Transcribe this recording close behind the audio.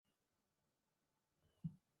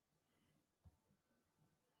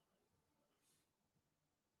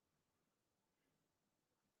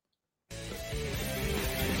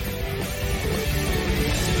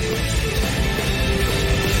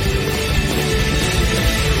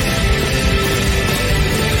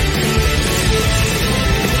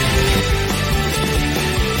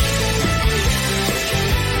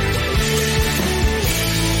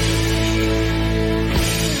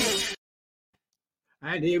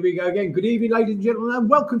And here we go again. Good evening, ladies and gentlemen, and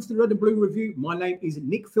welcome to the Red and Blue Review. My name is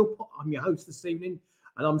Nick Philpott. I'm your host this evening,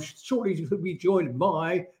 and I'm shortly to be joined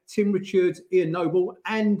by Tim Richards, Ian Noble,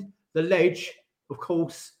 and the Ledge, of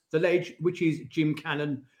course, the Ledge, which is Jim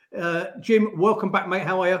Cannon. Jim, welcome back, mate.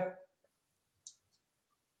 How are you?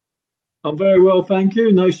 I'm very well, thank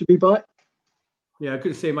you. Nice to be back. Yeah,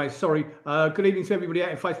 good to see you, mate. Sorry. Good evening to everybody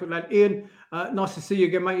out in Facebook land. Ian, nice to see you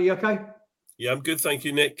again, mate. Are you okay? Yeah, I'm good, thank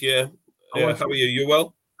you, Nick. Yeah. How are you? You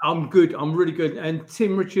well? I'm good. I'm really good. And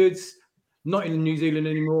Tim Richards, not in New Zealand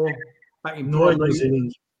anymore. Back in New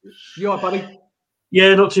Zealand. You all right, buddy?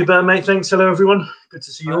 Yeah, not too bad, mate. Thanks. Hello, everyone. Good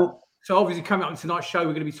to see you all. So obviously coming up on tonight's show,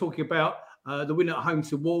 we're going to be talking about the win at home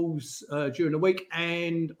to Wolves during the week,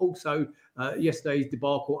 and also yesterday's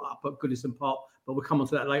debacle up at Goodison Park. But we'll come on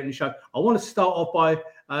to that later in the show. I want to start off by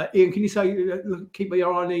Ian. Can you say keep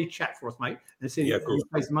your eye on the chat for us, mate, and say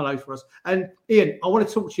some hello for us? And Ian, I want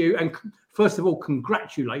to talk to you and first of all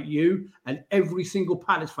congratulate you and every single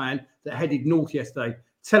Palace fan that headed north yesterday.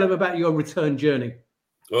 Tell them about your return journey.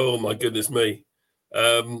 Oh my goodness me!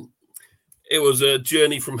 It was a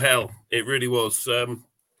journey from hell. It really was.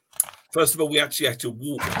 First of all, we actually had to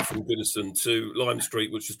walk from Goodison to Lime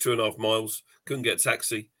Street, which was 2.5 miles. Couldn't get a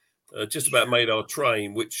taxi. Just about made our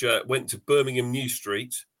train, which went to Birmingham New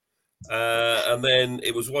Street, and then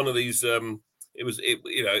it was one of these.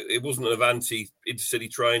 It wasn't an Avanti intercity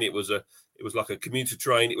train. It was like a commuter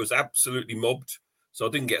train. It was absolutely mobbed, so I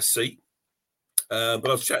didn't get a seat. But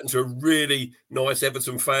I was chatting to a really nice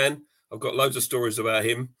Everton fan. I've got loads of stories about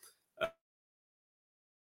him.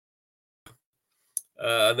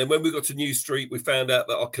 And then when we got to New Street, we found out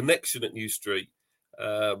that our connection at New Street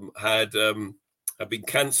had been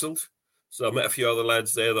cancelled. So I met a few other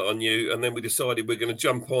lads there that I knew. And then we decided we're going to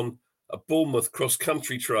jump on a Bournemouth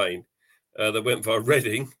cross-country train that went via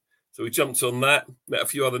Reading. So we jumped on that, met a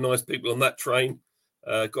few other nice people on that train,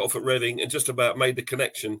 got off at Reading and just about made the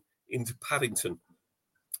connection into Paddington.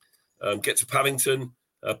 Get to Paddington,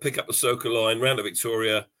 pick up the Circle line, round to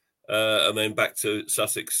Victoria, and then back to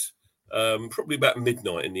Sussex, probably about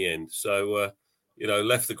midnight in the end. So,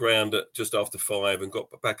 left the ground at just after 5 and got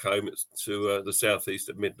back home to the southeast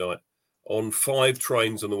at midnight on 5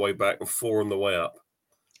 trains on the way back and 4 on the way up.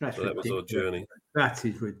 That was our journey. That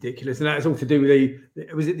is ridiculous. And that's all to do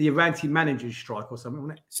with was it the Avanti managers strike or something,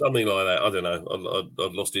 wasn't it? Something like that. I don't know.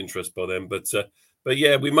 I'd lost interest by then. But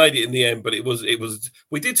yeah, we made it in the end. But it was.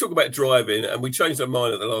 We did talk about driving and we changed our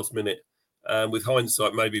mind at the last minute. With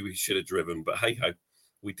hindsight, maybe we should have driven. But hey ho.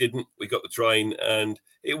 We didn't. We got the train, and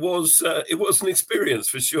it was an experience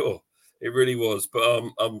for sure. It really was. But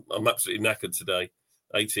I'm absolutely knackered today.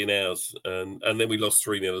 18 hours, and then we lost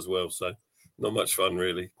 3-0 as well. So not much fun,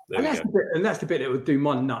 really. And that's the bit that would do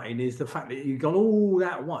my nutting is the fact that you've gone all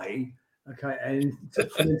that way, okay, and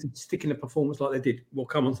for them to stick in a performance like they did. We'll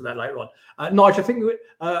come on to that later on. Nigel, I think,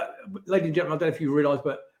 ladies and gentlemen, I don't know if you realise,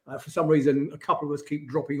 but for some reason, a couple of us keep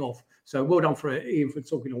dropping off. So well done for Ian for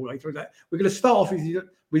talking all the way through that. We're going to start off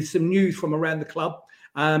with some news from around the club.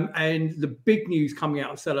 And the big news coming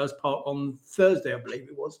out of Selhurst Park on Thursday, I believe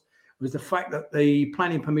it was the fact that the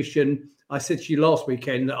planning permission, I said to you last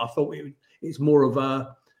weekend that I thought it's more of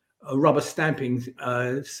a rubber stamping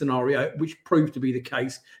scenario, which proved to be the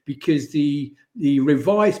case because the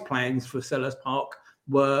revised plans for Selhurst Park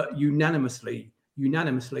were unanimously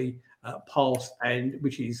passed, and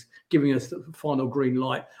which is giving us the final green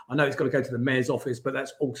light. I know it's got to go to the mayor's office, but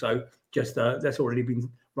that's also just that's already been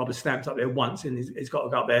rubber stamped up there once, and it's got to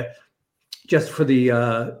go up there just for the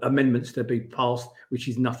amendments to be passed, which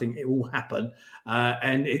is nothing. It will happen,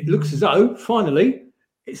 and it looks as though finally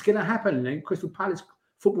it's going to happen. And Crystal Palace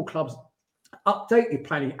Football Club's updated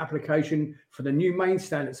planning application for the new main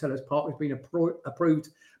stand at Selhurst Park has been approved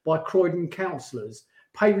by Croydon councillors,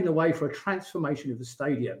 paving the way for a transformation of the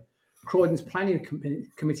stadium. Croydon's planning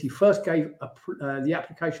committee first gave the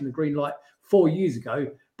application the green light 4 years ago,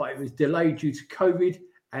 but it was delayed due to COVID,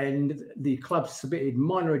 and the club submitted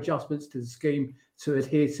minor adjustments to the scheme to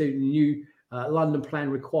adhere to the new London plan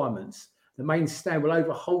requirements. The main stand will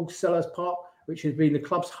overhaul Selhurst Park, which has been the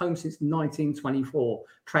club's home since 1924,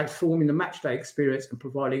 transforming the matchday experience and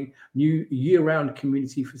providing new year-round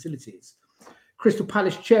community facilities. Crystal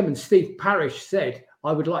Palace chairman Steve Parish said,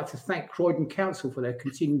 "I would like to thank Croydon Council for their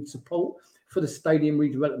continued support for the stadium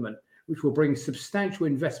redevelopment, which will bring substantial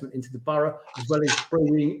investment into the borough as well as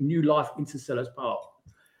bringing new life into Selhurst Park.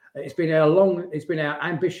 It's been our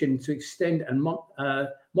ambition to extend and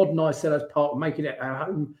modernise Selhurst Park, making it our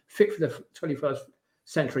home fit for the 21st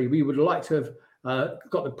century. We would like to have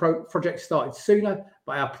got the project started sooner,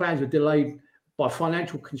 but our plans were delayed by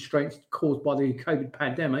financial constraints caused by the COVID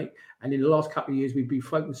pandemic. And in the last couple of years, we've been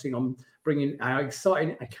focusing on bringing our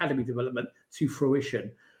exciting academy development to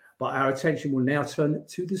fruition. But our attention will now turn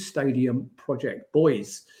to the stadium project.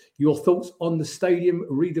 Boys, your thoughts on the stadium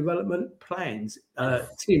redevelopment plans?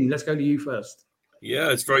 Tim, let's go to you first.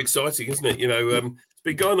 Yeah, it's very exciting, isn't it? It's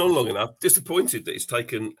been going on long enough. Disappointed that it's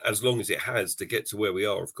taken as long as it has to get to where we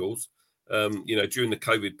are, of course. During the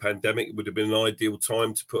COVID pandemic, it would have been an ideal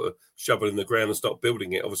time to put a shovel in the ground and start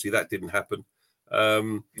building it. Obviously, that didn't happen.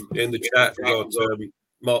 In the chat, we got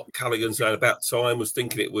Mark Callaghan saying about time, was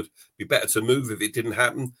thinking it would be better to move if it didn't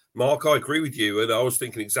happen. Mark, I agree with you, and I was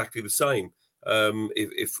thinking exactly the same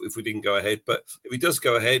if we didn't go ahead. But if he does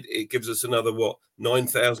go ahead, it gives us another,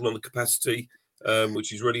 9,000 on the capacity,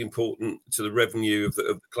 which is really important to the revenue of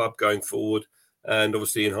the club going forward, and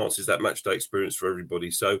obviously enhances that match day experience for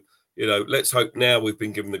everybody. So, let's hope now we've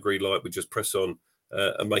been given the green light, we just press on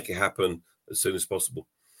and make it happen as soon as possible.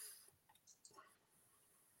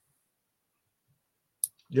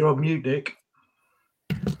 You're on mute, Nick.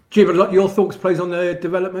 Jim, I'd like your thoughts, please, on the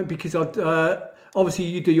development, because obviously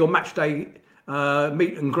you do your match day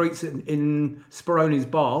meet and greets in Speroni's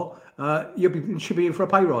bar. You should be in for a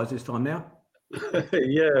pay rise this time now.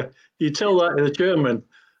 Yeah, you tell that to the chairman.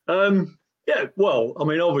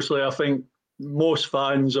 Obviously, I think most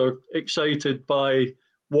fans are excited by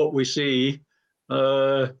what we see,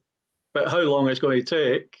 but how long it's going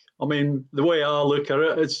to take. I mean, the way I look at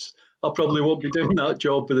it, I probably won't be doing that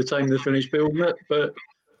job by the time they finish building it, but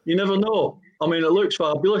you never know. I mean, it looks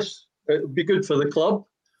fabulous. It would be good for the club,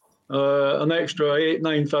 an extra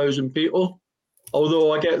 9,000 people.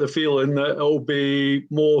 Although I get the feeling that it'll be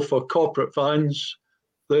more for corporate fans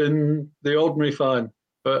than the ordinary fan.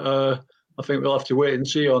 But I think we'll have to wait and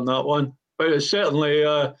see on that one. But it's certainly,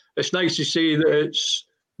 it's nice to see that it's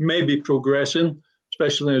maybe progressing,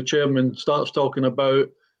 especially when the chairman starts talking about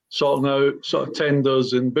sorting out sort of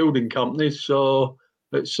tenders in building companies. So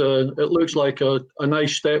it looks like a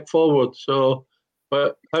nice step forward. So,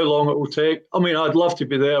 but how long it will take? I mean, I'd love to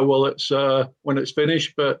be there when it's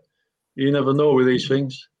finished, but you never know with these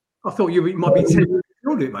things. I thought you might be 10 years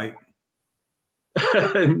old, mate.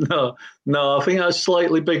 No, I think that's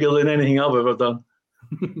slightly bigger than anything I've ever done.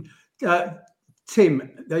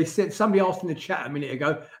 Tim, they said, somebody asked in the chat a minute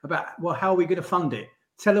ago about, how are we going to fund it?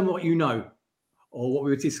 Tell them what you know, or what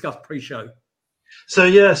we discussed pre-show. So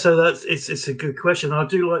it's a good question. I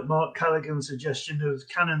do like Mark Callaghan's suggestion of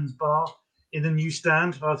Cannon's Bar in the new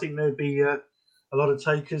stand. I think there'd be a lot of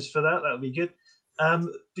takers for that. That would be good.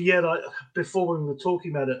 Before we were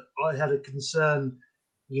talking about it, I had a concern,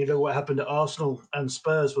 what happened at Arsenal and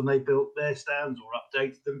Spurs when they built their stands or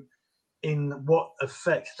updated them, in what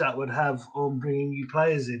effect that would have on bringing new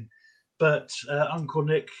players in. But Uncle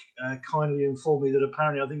Nick kindly informed me that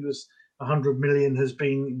apparently, I think it was 100 million has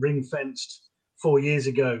been ring-fenced 4 years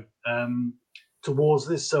ago towards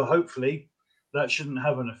this. So hopefully that shouldn't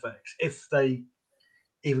have an effect if they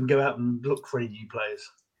even go out and look for any new players.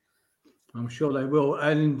 I'm sure they will.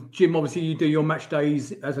 And Jim, obviously you do your match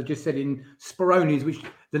days, as I just said, in Speroni's, which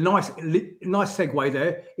the nice segue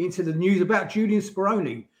there into the news about Julian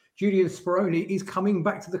Speroni. Julian Speroni is coming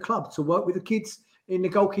back to the club to work with the kids in the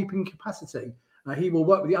goalkeeping capacity. He will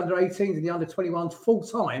work with the under-18s and the under-21s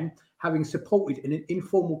full-time, having supported in an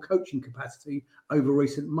informal coaching capacity over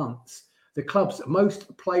recent months. The club's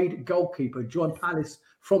most played goalkeeper joined Palace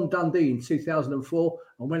from Dundee in 2004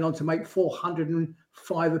 and went on to make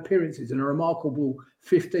 405 appearances in a remarkable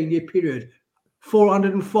 15-year period.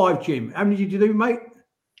 405, Jim. How many did you do, mate?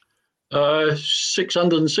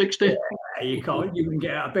 660. Yeah, you can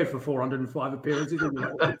get out of bed for 405 appearances. I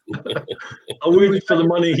would for the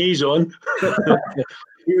money he's on.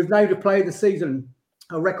 He was named a player of the season,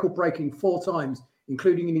 a record-breaking 4 times,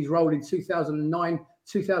 including in his role in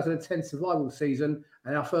 2009-2010 survival season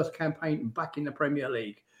and our first campaign back in the Premier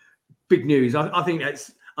League. Big news. I think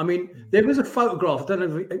that's... I mean, there was a photograph. I don't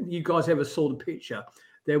know if you guys ever saw the picture.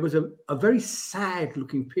 There was a very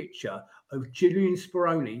sad-looking picture of Julian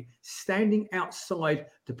Speroni standing outside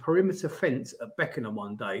the perimeter fence at Beckenham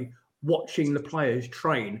one day, watching the players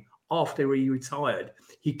train after he retired.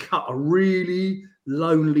 He cut a really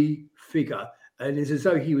lonely figure, and it's as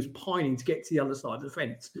though he was pining to get to the other side of the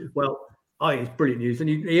fence. Well, I think it's brilliant news. And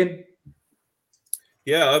you, Ian?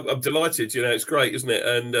 Yeah, I'm delighted. It's great, isn't it?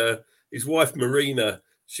 And his wife, Marina,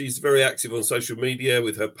 she's very active on social media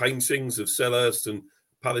with her paintings of Selhurst and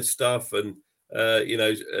Palace stuff. And,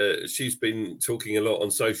 she's been talking a lot on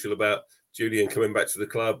social about Julian coming back to the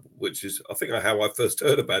club, which is, I think, how I first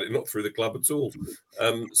heard about it, not through the club at all.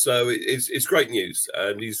 So it's great news.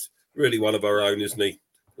 And he's really one of our own, isn't he?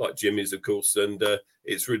 Like Jim is, of course. And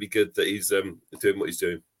it's really good that he's doing what he's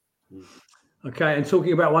doing. Okay, and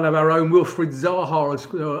talking about one of our own, Wilfried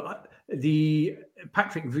Zaha the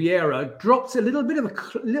Patrick Vieira drops a little bit of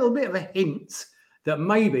a hint that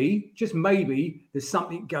maybe, just maybe, there's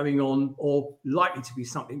something going on, or likely to be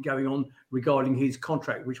something going on regarding his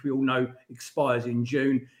contract, which we all know expires in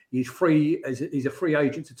June. He's free, he's a free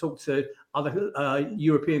agent to talk to other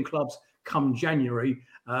European clubs come January.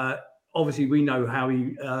 Obviously, we know how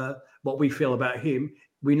what we feel about him.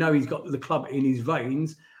 We know he's got the club in his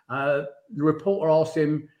veins. The reporter asked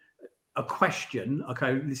him a question.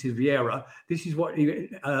 Okay, this is Vieira. This is what he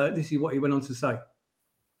went on to say.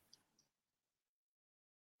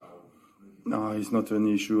 No, it's not an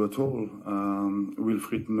issue at all.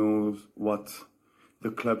 Wilfried knows what the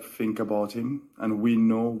club think about him, and we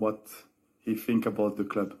know what he think about the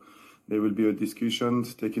club. There will be a discussion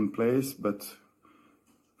taking place, but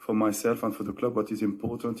for myself and for the club, what is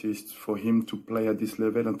important is for him to play at this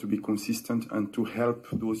level and to be consistent and to help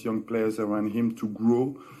those young players around him to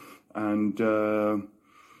grow, and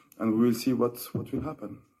we will see what will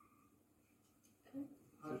happen.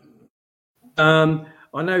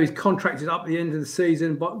 I know his contract is up at the end of the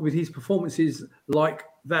season, but with his performances like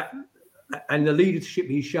that and the leadership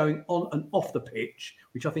he's showing on and off the pitch,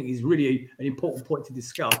 which I think is really an important point to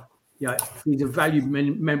discuss, he's a valued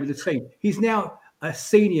member of the team. He's now a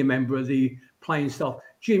senior member of the playing staff.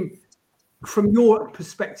 Jim, from your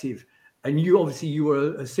perspective, and you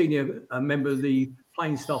were a senior member of the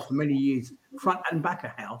playing staff for many years, front and back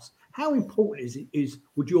of house. How important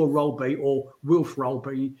would your role be, or Wilf's role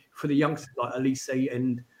be, for the youngsters like Elise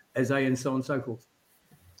and Eze and so on and so forth?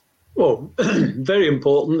 Well, very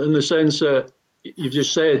important in the sense that you've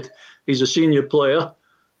just said he's a senior player.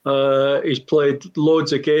 He's played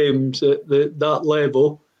loads of games at that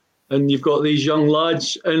level, and you've got these young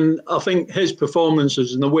lads. And I think his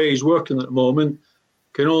performances and the way he's working at the moment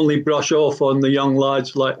can only brush off on the young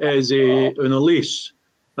lads like Eze and Elise.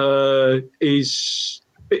 He's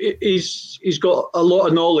got a lot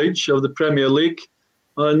of knowledge of the Premier League,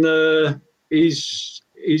 and he's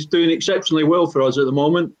doing exceptionally well for us at the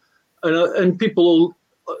moment. And people,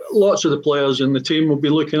 lots of the players in the team will be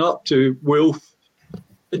looking up to Wilf.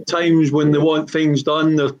 At times when they want things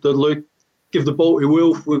done, they'll look, give the ball to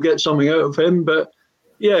Wilf, we'll get something out of him. But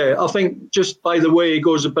yeah, I think just by the way he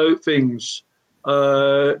goes about things,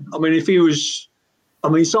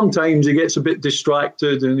 sometimes he gets a bit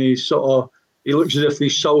distracted and he looks as if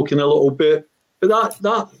he's sulking a little bit. But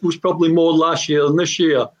that was probably more last year than this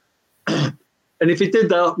year. And if he did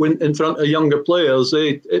that in front of younger players,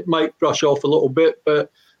 it might brush off a little bit. But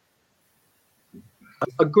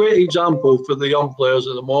a great example for the young players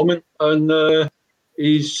at the moment. And I'm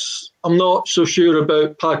not so sure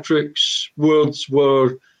about Patrick's words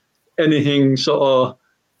were anything sort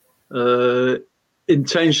of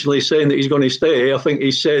intentionally saying that he's going to stay. I think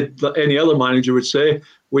he said that any other manager would say,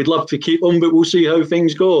 we'd love to keep him, but we'll see how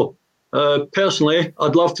things go. Personally,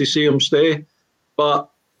 I'd love to see him stay, but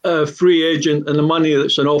a free agent and the money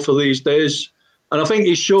that's on offer these days, and I think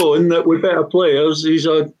he's shown that with better players, he's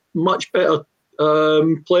a much better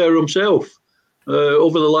player himself.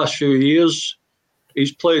 Over the last few years,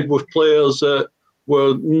 he's played with players that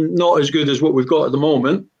were not as good as what we've got at the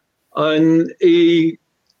moment, and he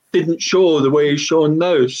didn't show the way he's shown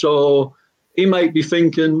now. So he might be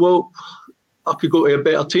thinking, well, I could go to a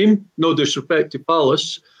better team, no disrespect to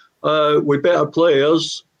Palace, with better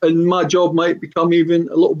players, and my job might become even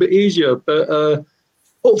a little bit easier. But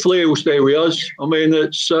hopefully he'll stay with us. I mean,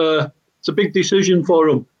 it's a big decision for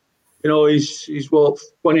him. You know, he's what,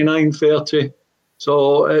 29, 30.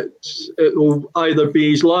 So it will either be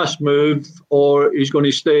his last move or he's going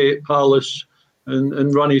to stay at Palace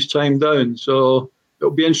and run his time down. So it'll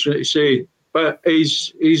be interesting to see. But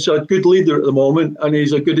he's a good leader at the moment, and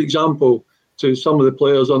he's a good example to some of the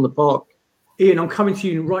players on the park. Ian, I'm coming to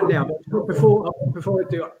you right now. But before I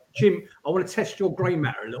do, Jim, I want to test your grey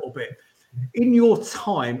matter a little bit. In your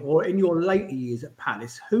time or in your later years at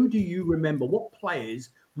Palace, who do you remember? What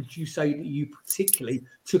players would you say that you particularly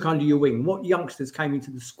took under your wing? What youngsters came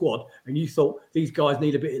into the squad and you thought these guys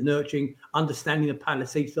need a bit of nurturing, understanding the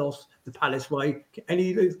Palace ethos, the Palace way?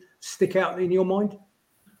 Any of those stick out in your mind?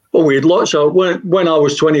 Well, we had lots of, when I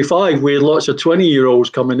was 25, we had lots of 20-year-olds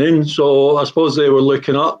coming in. So I suppose they were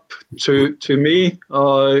looking up to me.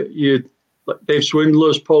 You had Dave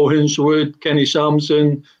Swindlers, Paul Hinchwood, Kenny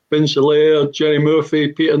Sampson, Vince Allaire, Jerry Murphy,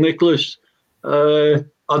 Peter Nicholas. I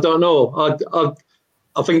don't know.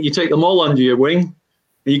 I think you take them all under your wing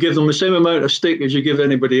and you give them the same amount of stick as you give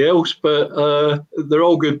anybody else. But they're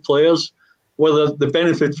all good players. Whether they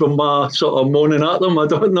benefit from my sort of moaning at them, I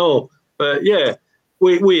don't know. But yeah.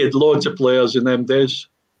 We had loads of players in them days.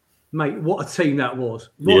 Mate, what a team that was.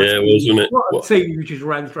 Wasn't it? What a team you just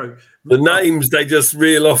ran through. The names, they just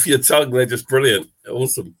reel off your tongue. They're just brilliant.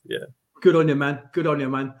 Awesome. Yeah. Good on you, man. Good on you,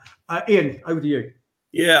 man. Ian, over to you.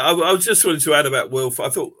 Yeah, I was just wanted to add about Wilf. I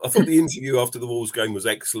thought the interview after the Wolves game was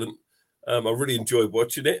excellent. I really enjoyed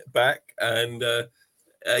watching it back. And,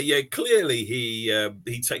 clearly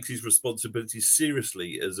he takes his responsibilities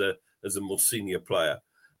seriously as a more senior player.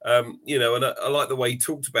 And I like the way he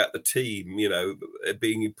talked about the team,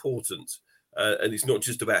 being important. And it's not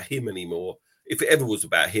just about him anymore. If it ever was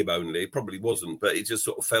about him only, it probably wasn't, but it just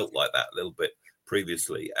sort of felt like that a little bit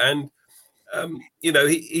previously. And,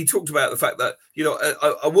 he talked about the fact that,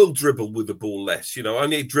 I will dribble with the ball less. I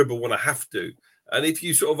only dribble when I have to. And if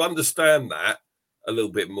you sort of understand that a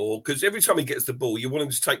little bit more, because every time he gets the ball, you want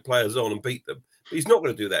him to take players on and beat them. But he's not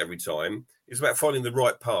going to do that every time. It's about finding the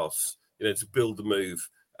right pass, to build the move.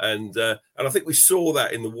 And I think we saw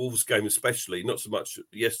that in the Wolves game especially, not so much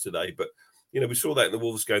yesterday, but, we saw that in the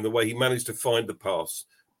Wolves game, the way he managed to find the pass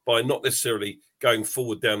by not necessarily going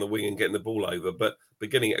forward down the wing and getting the ball over, but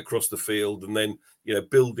getting it across the field and then,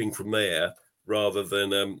 building from there rather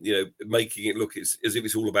than, making it look as if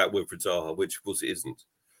it's all about Wilfried Zaha, which of course it isn't.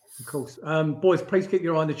 Of course. Boys, please keep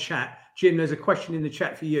your eye on the chat. Jim, there's a question in the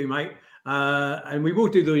chat for you, mate. And we will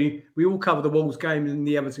cover the Wolves game and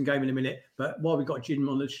the Everton game in a minute. But while we've got Jim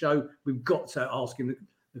on the show, we've got to ask him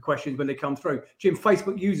the questions when they come through. Jim,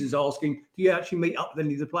 Facebook users asking, do you actually meet up with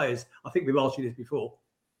any of the players? I think we've asked you this before.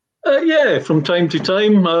 Yeah, from time to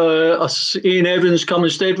time. Ian Evans come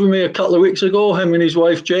and stayed with me a couple of weeks ago, him and his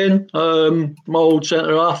wife Jane, my old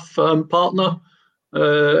centre-half partner.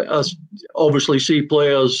 I obviously see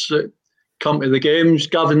players come to the games.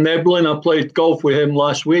 Gavin Neblin, I played golf with him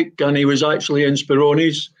last week, and he was actually in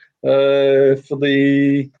Spirones for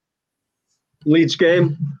the Leeds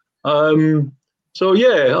game. So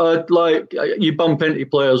yeah, you bump into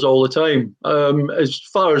players all the time. As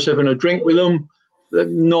far as having a drink with them,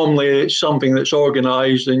 normally it's something that's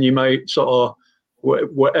organised, and you might sort of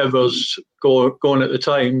whatever's going at the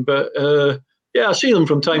time. But yeah, I see them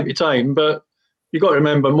from time to time. But you got to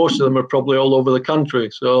remember, most of them are probably all over the country.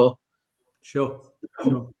 So sure.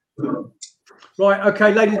 Right,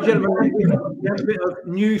 okay, ladies and gentlemen, we have a bit of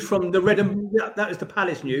news from the Red and that is the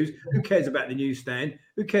Palace news. Who cares about the newsstand?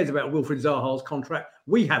 Who cares about Wilfried Zaha's contract?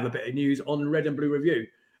 We have a bit of news on Red and Blue Review.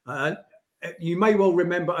 You may well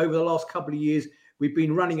remember over the last couple of years, we've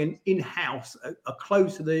been running an in-house, a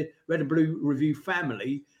close to the Red and Blue Review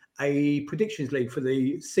family, a predictions league for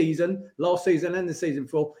the season, last season and the season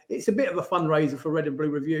before. It's a bit of a fundraiser for Red and Blue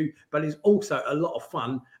Review, but it's also a lot of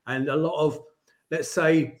fun and a lot of, let's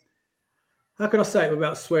say, how can I say it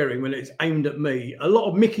without swearing when it's aimed at me? A lot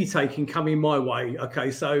of Mickey taking coming my way.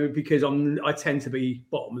 Okay, so because I tend to be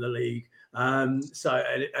bottom of the league, and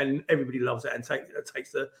everybody loves it and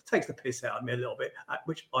takes the piss out of me a little bit,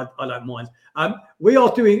 which I don't mind. We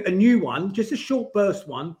are doing a new one, just a short burst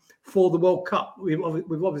one for the World Cup. We've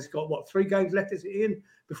obviously got 3 games left, is it, Ian,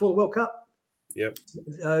 before the World Cup? Yep.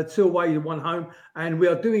 2 away, 1 home, and we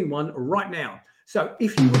are doing one right now. So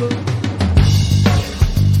if you would.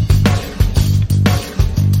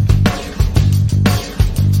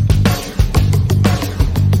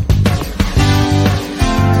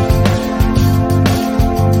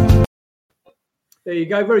 There you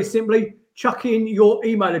go. Very simply, chuck in your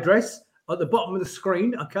email address at the bottom of the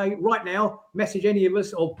screen. Okay, right now, message any of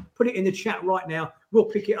us or put it in the chat right now. We'll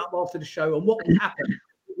pick it up after the show. And what will happen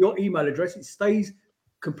with your email address? It stays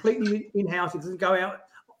completely in-house. It doesn't go out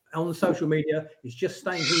on the social media. It's just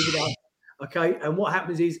staying here with us. Okay, and what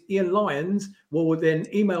happens is Ian Lyons will then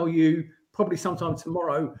email you probably sometime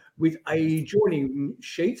tomorrow with a joining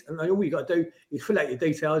sheet. And all you got to do is fill out your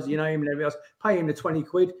details, your name and everything else, pay him the 20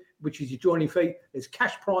 quid, which is your joining fee. There's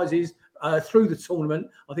cash prizes through the tournament.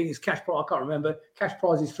 I think it's cash prize. I can't remember. Cash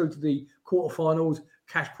prizes through to the quarterfinals,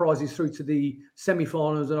 cash prizes through to the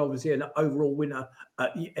semi-finals, and obviously an overall winner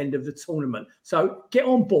at the end of the tournament. So get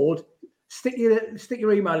on board. Stick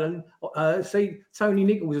your email in. See, Tony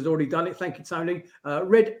Nichols has already done it. Thank you, Tony.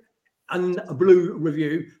 Red and Blue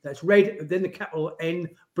Review. That's red, then the capital N,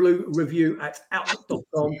 Blue Review at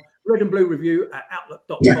outlook.com. Red and Blue Review at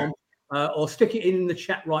outlook.com. Or stick it in the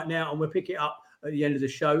chat right now, and we'll pick it up at the end of the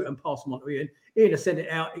show and pass them on to Ian. Ian has sent it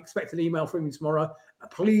out. Expect an email from him tomorrow.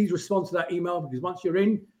 Please respond to that email, because once you're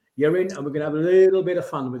in, and we're going to have a little bit of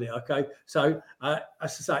fun with it, okay? So, as I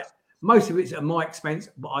say, most of it's at my expense,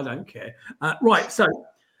 but I don't care. Right, so,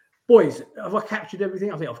 boys, have I captured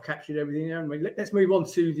everything? I think I've captured everything. Let's move on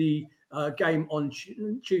to the game on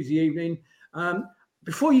Tuesday evening.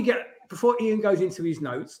 Before Ian goes into his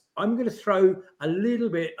notes, I'm going to throw a little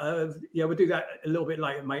bit of, we'll do that a little bit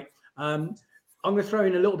later, mate. I'm going to throw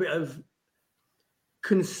in a little bit of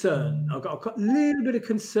concern. I've got a little bit of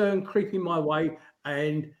concern creeping my way,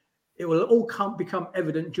 and it will all become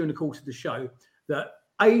evident during the course of the show that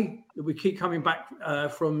we keep coming back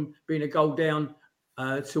from being a goal down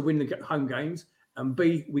to win the home games, and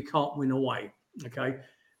B, we can't win away. Okay,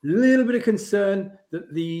 little bit of concern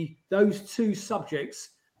that those two subjects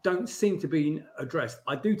don't seem to be addressed.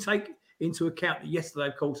 I do take into account that yesterday,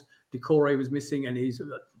 of course, Decore was missing, and he's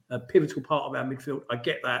a pivotal part of our midfield. I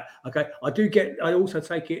get that. Okay, I also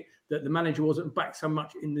take it that the manager wasn't back so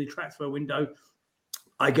much in the transfer window.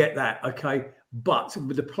 I get that. Okay, but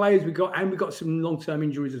with the players we got, and we got some long-term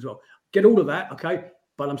injuries as well. Get all of that. Okay,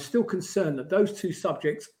 but I'm still concerned that those two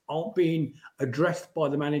subjects aren't being addressed by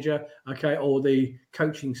the manager, okay, or the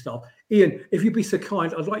coaching staff. Ian, if you'd be so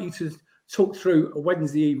kind, I'd like you to talk through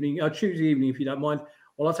Tuesday evening, if you don't mind,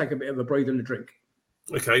 while I take a bit of a breather and a drink.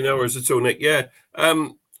 Okay, no worries at all, Nick. Yeah.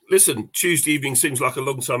 Listen, Tuesday evening seems like a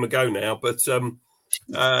long time ago now, but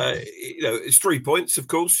it's 3 points, of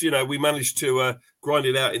course. We managed to grind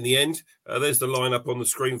it out in the end. There's the lineup on the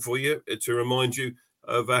screen for you to remind you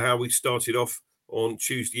of how we started off on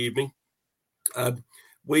Tuesday evening.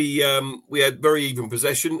 We had very even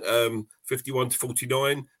possession,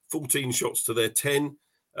 51-49, 14 shots to their 10,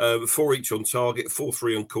 4 each on target,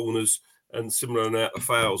 4-3 on corners, and similar amount of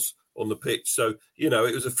fouls on the pitch. So,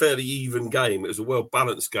 it was a fairly even game. It was a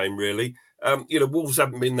well-balanced game, really. Wolves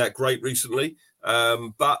haven't been that great recently,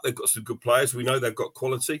 but they've got some good players. We know they've got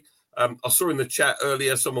quality. I saw in the chat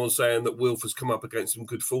earlier someone saying that Wilf has come up against some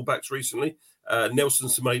good fullbacks recently. Nelson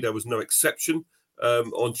Semedo was no exception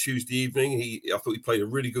on Tuesday evening. I thought he played a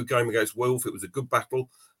really good game against Wilf. It was a good battle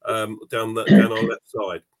down our left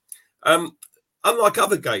side. Unlike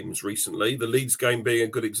other games recently, the Leeds game being a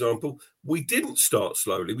good example, we didn't start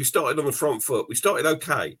slowly. We started on the front foot. We started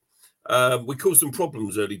okay. We caused them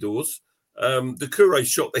problems early doors. The Doucouré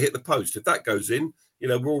shot that hit the post, if that goes in,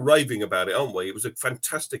 we're all raving about it, aren't we? It was a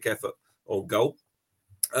fantastic effort on goal.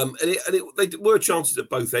 They were chances at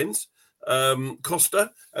both ends.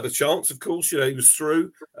 Costa had a chance, of course. He was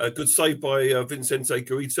through. A good save by Vicente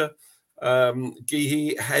Guita.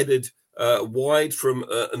 Guihi headed wide from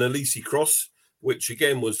an Elise cross, which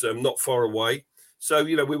again was not far away. So,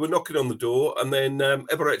 we were knocking on the door, and then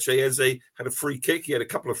Eberechi Eze had a free kick. He had a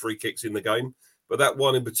couple of free kicks in the game, but that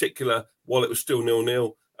one in particular, while it was still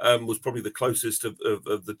 0-0, was probably the closest of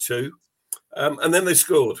the two. And then they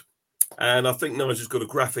scored. And I think Nigel's got a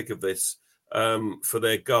graphic of this for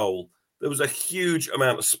their goal. There was a huge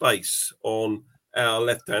amount of space on our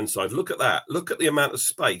left-hand side. Look at that. Look at the amount of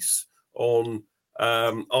space on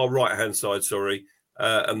our right-hand side,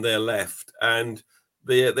 and their left. And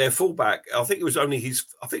their fullback, I think it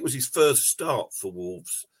was his first start for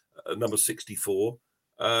Wolves, number 64.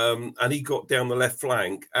 And he got down the left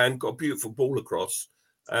flank and got a beautiful ball across.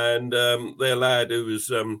 And their lad, who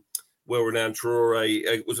was well-renowned,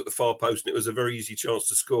 Traore, was at the far post, and it was a very easy chance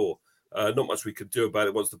to score. Not much we could do about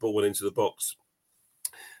it once the ball went into the box.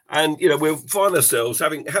 And, we'll find ourselves,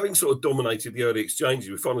 having sort of dominated the early exchanges,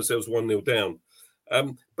 we find ourselves 1-0 down.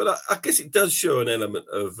 But I guess it does show an element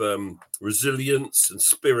of resilience and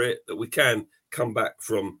spirit that we can come back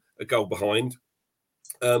from a goal behind.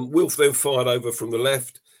 Wilf then fired over from the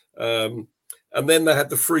left. And then they had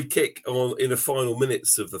the free kick in the final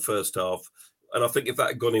minutes of the first half. And I think if that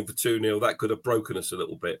had gone in for 2-0, that could have broken us a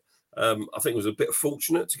little bit. I think it was a bit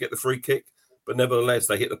fortunate to get the free kick, but nevertheless,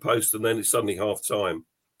 they hit the post and then it's suddenly half time.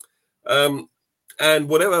 And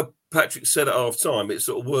whatever Patrick said at half time, it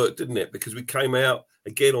sort of worked, didn't it? Because we came out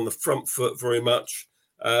again on the front foot very much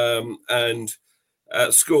and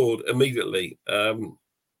scored immediately.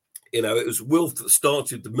 It was Wilf that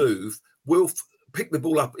started the move. Wilf picked the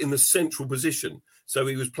ball up in the central position. So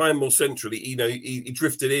he was playing more centrally. He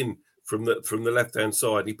drifted in from the left-hand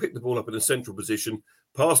side. He picked the ball up in the central position,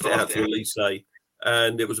 passed it out to Elise,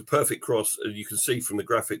 and it was a perfect cross. And you can see from the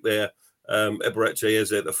graphic there, Eberechi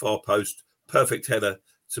Eze at the far post, perfect header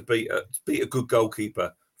to beat a good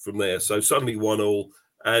goalkeeper from there. So suddenly 1-1,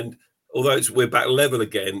 and although we're back level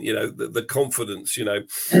again, the confidence, you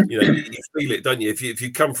feel it, don't you? If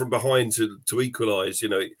you come from behind to equalise,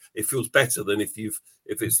 it feels better than if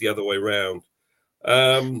it's the other way around.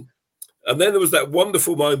 And then there was that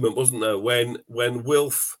wonderful moment, wasn't there, when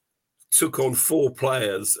Wilf took on 4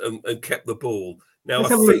 players and kept the ball. Now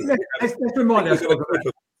let's remind us,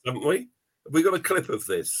 haven't we? Have we got a clip of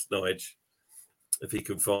this, Nigel? If he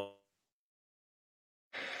can find.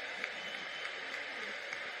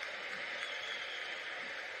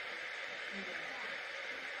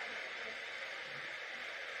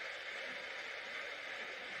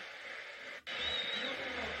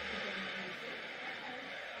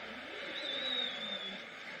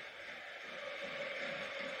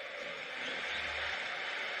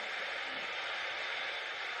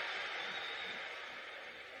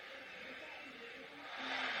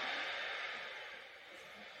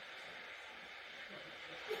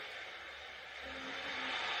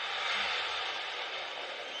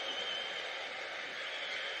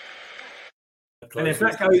 close.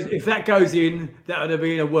 And if that goes in, that would have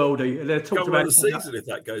been a worldie. They've talked about the season if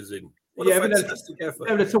that goes in. What yeah, a fantastic effort.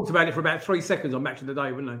 They would have talked about it for about 3 seconds on Match of the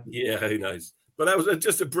Day, wouldn't they? Yeah, who knows? But that was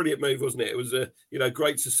just a brilliant move, wasn't it? It was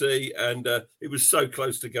great to see, and it was so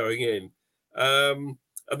close to going in. And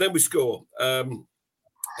then we score.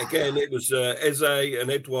 Again, it was Eze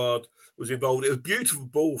and Edouard was involved. It was a beautiful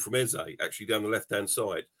ball from Eze, actually, down the left-hand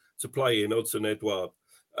side to play in Odsonne Edouard,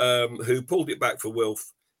 who pulled it back for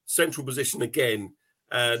Wilf. Central position again,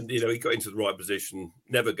 and, he got into the right position.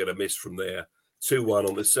 Never going to miss from there. 2-1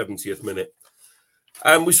 on the 70th minute.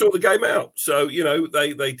 And we saw the game out. So,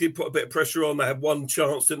 they did put a bit of pressure on. They had one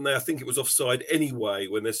chance, didn't they? I think it was offside anyway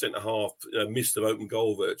when their centre-half missed an open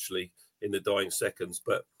goal virtually in the dying seconds.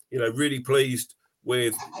 But, really pleased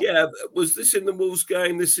with, was this in the Wolves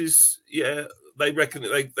game? This is, they reckon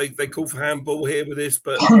they call for handball here with this,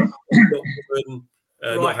 but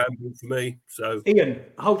not handball for me. So, Ian,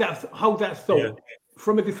 hold that thought. Yeah.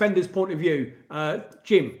 From a defender's point of view,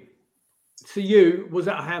 Jim, to you, was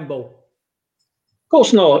that a handball? Of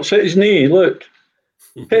course not. It's at his knee. Look,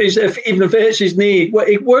 even if it's his knee,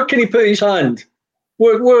 where can he put his hand?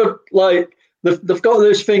 We're like they've got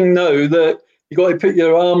this thing now that you got to put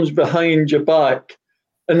your arms behind your back,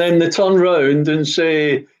 and then they turn round and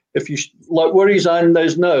say, if you like where his hand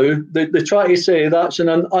is now, they try to say that's in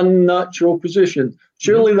an unnatural position.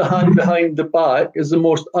 Surely the hand behind the back is the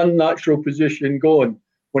most unnatural position going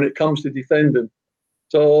when it comes to defending.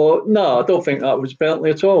 So no, I don't think that was penalty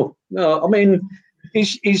at all. No, I mean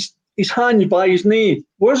his hand by his knee.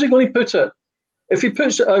 Where's he going to put it? If he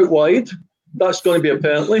puts it out wide, that's going to be a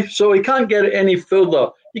penalty. So he can't get it any further.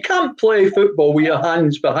 You can't play football with your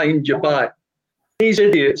hands behind your back. These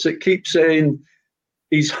idiots that keep saying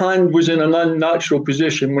his hand was in an unnatural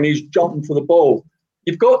position when he's jumping for the ball.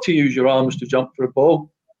 You've got to use your arms to jump for a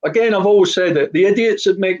ball. Again, I've always said it. The idiots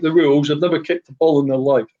that make the rules have never kicked a ball in their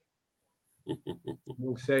life.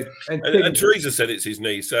 Well said. And Teresa said it's his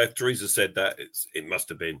knee. So if Teresa said that, it must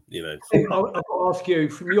have been, I've got to ask you,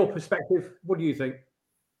 from your perspective, what do you think?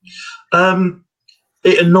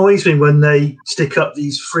 It annoys me when they stick up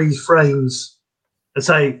these freeze frames and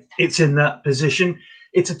say it's in that position.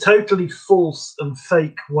 It's a totally false and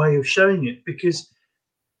fake way of showing it because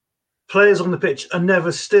players on the pitch are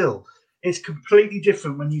never still. It's completely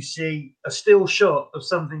different when you see a still shot of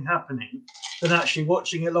something happening than actually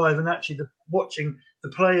watching it live and actually watching the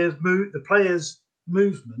players move, the players'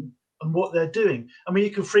 movement and what they're doing. I mean,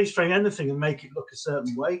 you can freeze frame anything and make it look a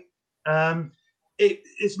certain way.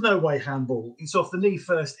 It's no way handball. It's off the knee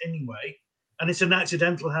first anyway, and it's an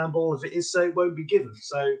accidental handball. If it is so, it won't be given.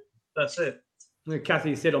 So that's it.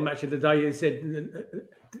 Kathy said on Match of the Day, he said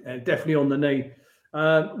definitely on the knee.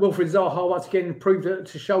 Wilfried Zaha once again proved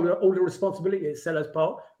to shoulder all the responsibility at Sellers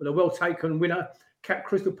Park with a well-taken winner, capped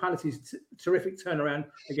Crystal Palace's terrific turnaround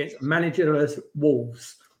against managerless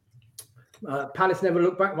Wolves. Palace never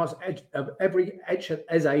looked back once every edge at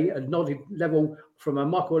Eze had nodded level from a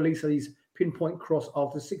Michael Elise's pinpoint cross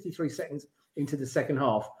after 63 seconds into the second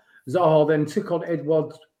half. Zaha then took on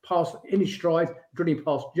Edouard's pass in his stride, drilling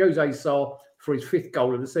past Jose Sarr for his 5th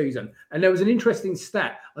goal of the season. And there was an interesting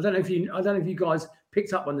stat. I don't know if you guys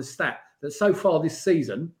picked up on the stat that so far this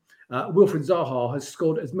season, Wilfried Zaha has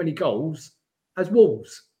scored as many goals as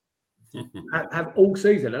Wolves have all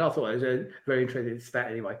season. And I thought it was a very interesting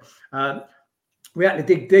stat anyway. We had to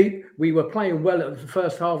dig deep. We were playing well at the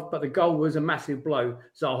first half, but the goal was a massive blow,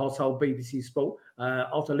 Zaha told BBC Sport,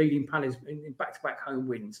 after leading Palace in back-to-back home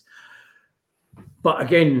wins. But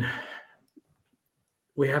again,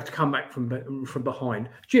 we have to come back from behind.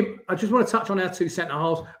 Jim, I just want to touch on our 2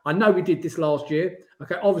 centre-halves. I know we did this last year.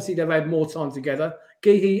 Okay, obviously they've had more time together.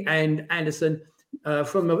 Guéhi and Anderson,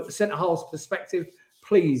 from a centre-halves perspective,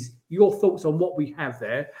 please, your thoughts on what we have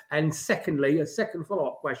there. And secondly, a second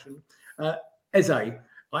follow-up question. Eze, I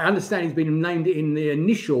understand he's been named in the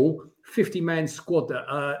initial 50-man squad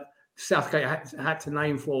that Southgate had to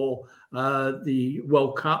name for the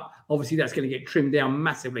World Cup. Obviously, that's going to get trimmed down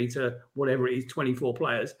massively to whatever it is, 24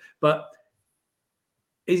 players. But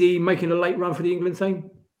is he making a late run for the England team?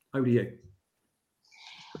 Over to you.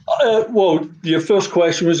 Well, your first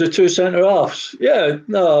question was the 2 centre-halves. Yeah,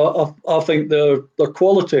 no, I think they're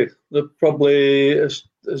quality. They're probably as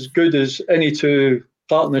good as any 2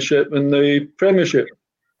 partnership in the Premiership.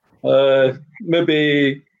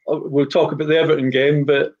 Maybe we'll talk about the Everton game,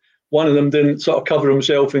 but one of them didn't sort of cover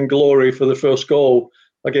himself in glory for the first goal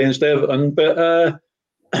against Everton. But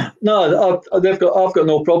no, I've got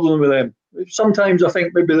no problem with them. Sometimes I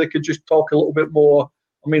think maybe they could just talk a little bit more.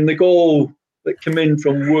 I mean, the goal that came in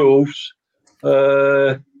from Wolves,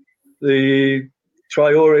 the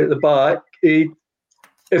Traore at the back,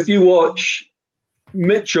 if you watch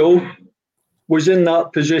Mitchell was in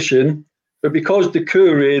that position, but because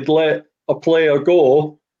Doucouré had let a player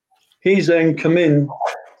go, he's then come in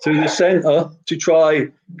to the centre to try,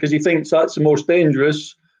 because he thinks that's the most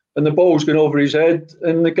dangerous, and the ball's going over his head,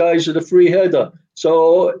 and the guy's at a free header.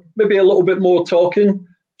 So maybe a little bit more talking,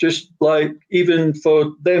 just like even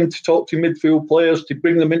for them to talk to midfield players, to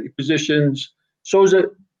bring them into positions, so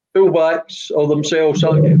that fullbacks or themselves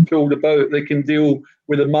aren't getting pulled about, they can deal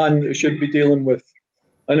with a man that they should be dealing with.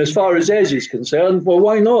 And as far as Eze is concerned, well,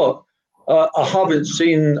 why not? I haven't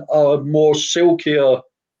seen a more silkier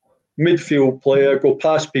midfield player go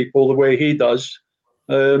past people the way he does.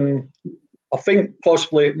 I think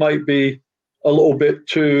possibly it might be a little bit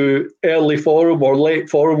too early for him or late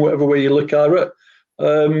for him, whatever way you look at it.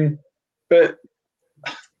 But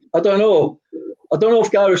I don't know. I don't know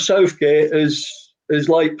if Gareth Southgate is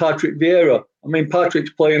like Patrick Vieira. I mean,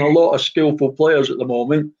 Patrick's playing a lot of skillful players at the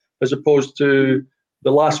moment, as opposed to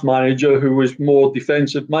the last manager who was more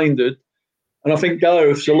defensive minded. And I think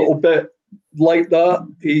Gareth's a little bit like that.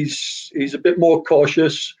 He's a bit more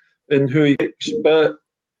cautious in who he picks, but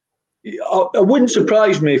it wouldn't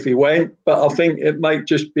surprise me if he went, but I think it might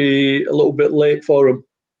just be a little bit late for him.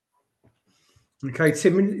 Okay,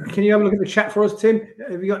 Tim, can you have a look at the chat for us, Tim?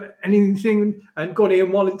 Have you got anything? And go on,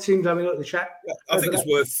 Ian, while Tim's having a look at the chat. I think it's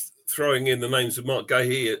worth throwing in the names of Mark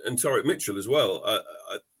Gahey and Tariq Mitchell as well.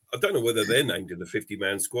 I don't know whether they're named in the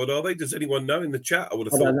 50-man squad, are they? Does anyone know in the chat? I would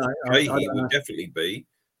have thought Gahey would definitely be,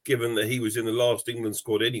 given that he was in the last England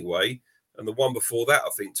squad anyway. And the one before that, I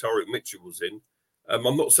think Tariq Mitchell was in.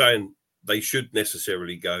 I'm not saying they should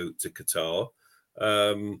necessarily go to Qatar.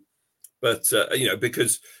 But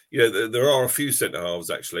because there are a few centre halves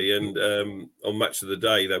actually, and on Match of the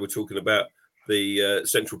Day they were talking about the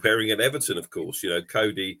central pairing at Everton, of course.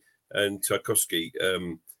 Cody and Tarkowski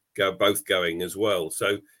both going as well.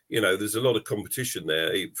 So there's a lot of competition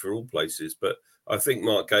there for all places. But I think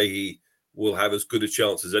Mark Gahey will have as good a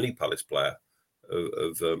chance as any Palace player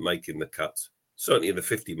of making the cut. Certainly in the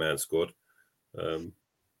 50-man squad.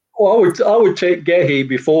 Well, I would take Gahey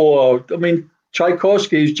before. I mean,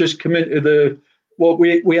 Tchaikovsky's just come into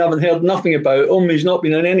we haven't heard nothing about him. He's not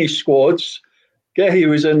been in any squads. Gahey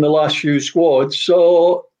was in the last few squads.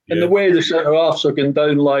 So in the way the centre halves are going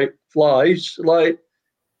down like flies,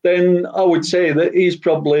 then I would say that he's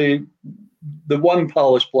probably the one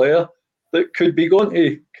Palace player that could be going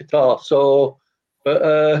to Qatar. So,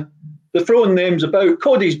 but they're throwing names about.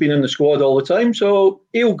 Cody's been in the squad all the time, so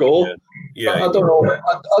he'll go. Yeah. I don't know.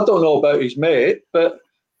 I don't know about his mate, but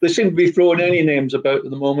they seem to be throwing any names about at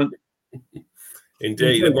the moment.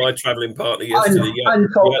 Indeed, and my travelling partner yesterday.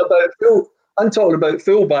 I'm talking about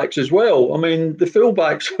fullbacks as well. I mean, the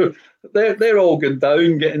fullbacks, they're all going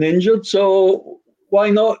down, getting injured. So why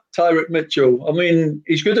not Tariq Mitchell? I mean,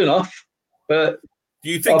 he's good enough. But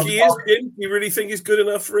do you think he is, Jim? Do you really think he's good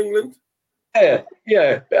enough for England?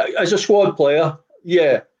 Yeah. As a squad player,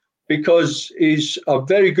 yeah, because he's a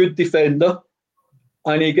very good defender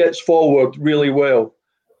and he gets forward really well.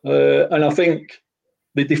 And I think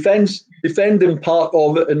the defending part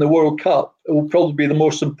of it in the World Cup will probably be the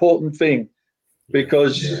most important thing,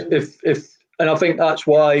 because and I think that's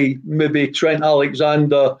why maybe Trent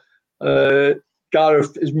Alexander,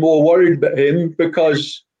 Gareth is more worried about him,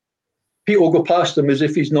 because people go past him as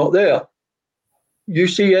if he's not there. You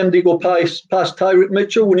see Andy go past Tariq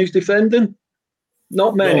Mitchell when he's defending?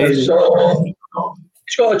 Not many. So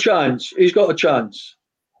he's got a chance.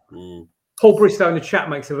 Paul Bristow in the chat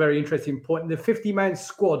makes a very interesting point. The 50-man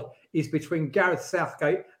squad is between Gareth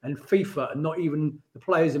Southgate and FIFA, and not even the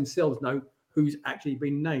players themselves know who's actually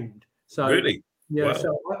been named. So really? Yeah. Wow.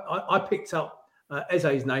 So I picked up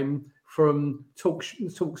Eze's name from Talk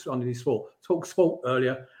Sport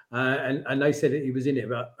earlier, and they said that he was in it.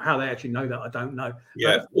 But how they actually know that, I don't know.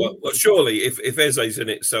 Yeah. Well, surely if Eze's in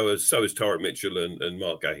it, so is Tariq Mitchell and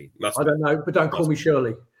Mark Gahey. I don't know, but don't call me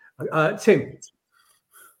Shirley. Tim.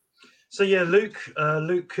 So yeah,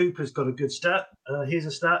 Luke Cooper's got a good stat. Here's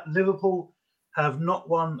a stat: Liverpool have not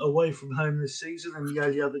won away from home this season, and the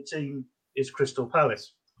only other team is Crystal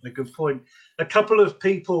Palace. A good point. A couple of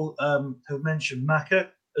people have mentioned Maka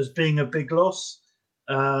as being a big loss,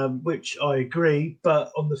 which I agree.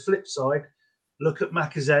 But on the flip side, look at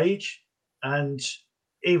Maka's age, and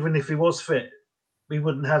even if he was fit, we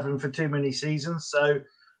wouldn't have him for too many seasons. So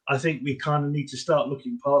I think we kind of need to start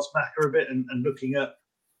looking past Maka a bit and looking at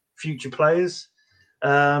future players.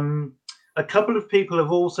 A couple of people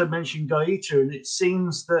have also mentioned Guaita, and it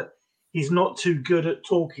seems that he's not too good at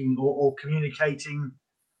talking or communicating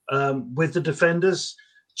with the defenders.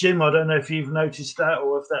 Jim, I don't know if you've noticed that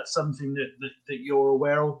or if that's something that you're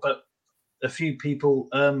aware of, but a few people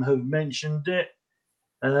have mentioned it.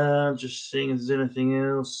 Just seeing if there's anything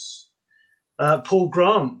else. Paul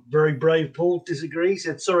Grant, very brave Paul, disagrees.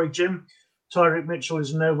 Said, sorry, Jim, Tyreek Mitchell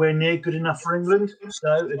is nowhere near good enough for England.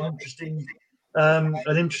 So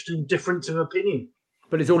an interesting difference of opinion.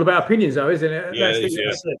 But it's all about opinions, though, isn't it? Yeah,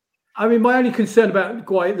 That's it. I mean, my only concern about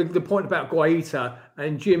the point about Guaita,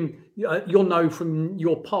 and Jim, you'll know from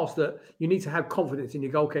your past that you need to have confidence in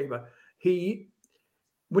your goalkeeper.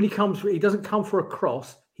 When he comes, he doesn't come for a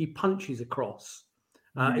cross. He punches a cross.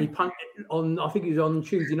 He punched on, I think it was on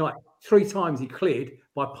Tuesday night. 3 times he cleared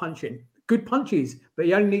by punching. Good punches, but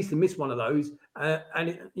he only needs to miss one of those,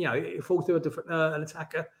 and it falls to an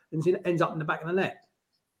attacker and ends up in the back of the net.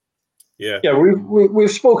 Yeah,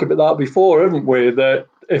 we've spoken about that before, haven't we? That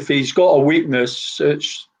if he's got a weakness,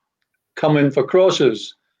 it's coming for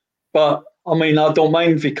crosses. But I mean, I don't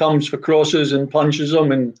mind if he comes for crosses and punches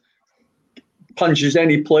them and punches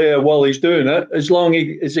any player while he's doing it, as long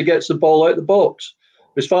as he gets the ball out of the box.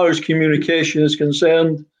 As far as communication is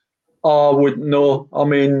concerned, I wouldn't know. I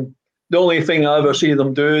mean, the only thing I ever see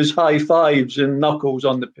them do is high fives and knuckles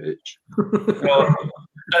on the pitch.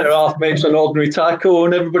 Centre half makes an ordinary tackle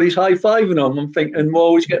and everybody's high fiving them. I'm thinking,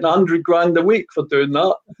 well, he's getting $100,000 a week for doing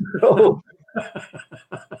that.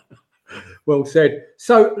 Well said.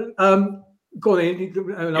 So, go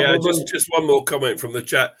on. Just one more comment from the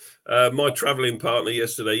chat. My travelling partner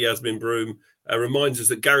yesterday, Yasmin Broom, reminds us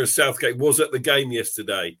that Gareth Southgate was at the game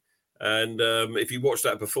yesterday. And if you watch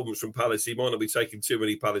that performance from Palace, he might not be taking too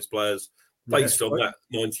many Palace players based on that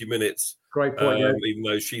 90 minutes. Great point. Even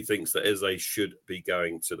though she thinks that Eze should be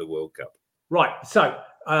going to the World Cup. Right. So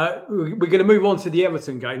we're going to move on to the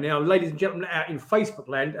Everton game now. Ladies and gentlemen, out in Facebook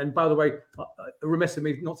land, and by the way, remiss of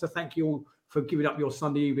me not to thank you all for giving up your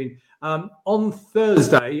Sunday evening. On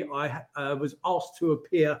Thursday, I was asked to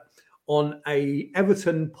appear on a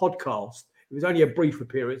Everton podcast. It was only a brief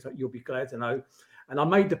appearance, you'll be glad to know. And I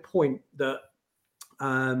made the point that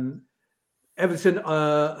Everton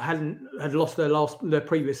had lost their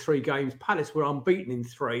previous 3 games. Palace were unbeaten in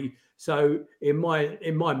 3. So in my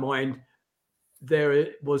mind, there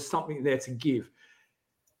was something there to give.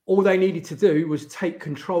 All they needed to do was take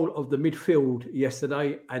control of the midfield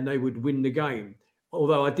yesterday, and they would win the game.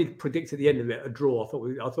 Although I did predict at the end of it a draw. I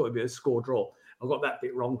thought it'd be a score draw. I got that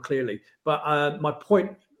bit wrong clearly. But my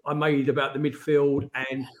point I made about the midfield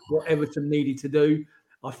and what Everton needed to do,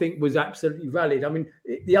 I think was absolutely valid. I mean,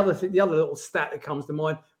 the other little stat that comes to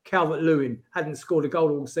mind, Calvert-Lewin hadn't scored a goal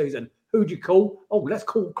all season. Who'd you call? Oh, let's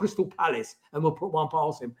call Crystal Palace, and we'll put one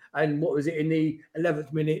past him. And what was it, in the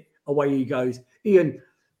 11th minute, away he goes. Ian,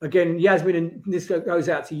 again, Yasmin, and this goes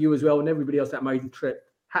out to you as well, and everybody else that made the trip.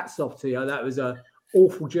 Hats off to you. That was an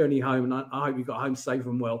awful journey home, and I hope you got home safe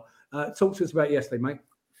and well. Talk to us about yesterday, mate.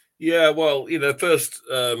 Yeah, well, first,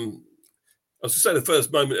 I was to say the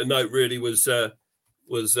first moment of note really was the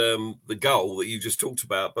goal that you just talked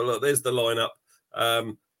about. But look, there's the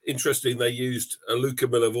lineup. Interesting, they used Luka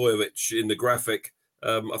Milivojevic in the graphic.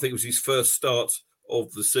 I think it was his first start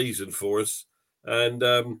of the season for us.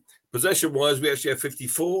 And possession-wise, we actually had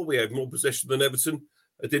 54. We had more possession than Everton.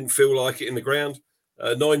 It didn't feel like it in the ground.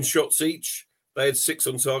 9 shots each. They had 6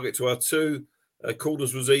 on target to our 2.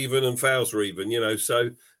 Corners was even and fouls were even, so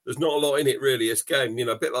there's not a lot in it really. This game,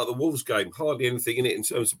 a bit like the Wolves game, hardly anything in it in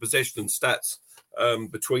terms of possession and stats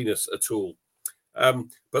between us at all.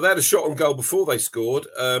 But they had a shot on goal before they scored.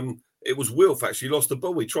 It was Wilf actually lost the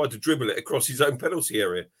ball. He tried to dribble it across his own penalty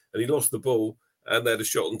area and he lost the ball, and they had a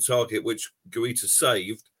shot on target which Guaita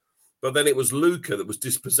saved. But then it was Luka that was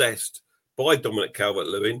dispossessed by Dominic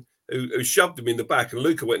Calvert-Lewin, who shoved him in the back, and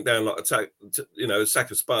Luka went down like a sack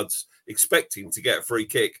of spuds, expecting to get a free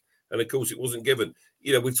kick. And of course, it wasn't given.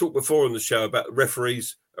 We've talked before on the show about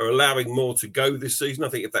referees are allowing more to go this season. I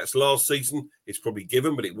think if that's last season, it's probably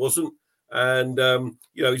given, but it wasn't. And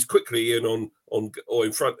he's quickly in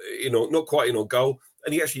in front, not quite in on goal,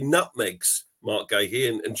 and he actually nutmegs Mark Gahey.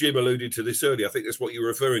 And Jim alluded to this earlier. I think that's what you were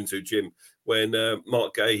referring to, Jim, when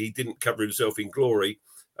Mark Gahey didn't cover himself in glory.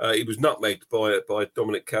 He was nutmegged by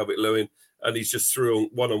Dominic Calvert-Lewin, and he's just through on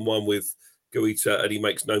one-on-one with Guaita, and he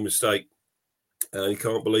makes no mistake. He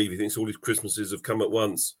can't believe he thinks all his Christmases have come at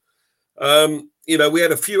once. We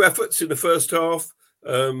had a few efforts in the first half,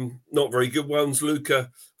 not very good ones. Luka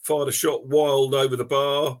fired a shot wild over the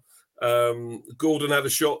bar. Gordon had a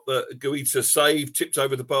shot that Guaita saved, tipped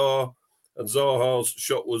over the bar, and Zaha's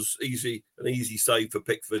shot was an easy save for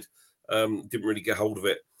Pickford. Didn't really get hold of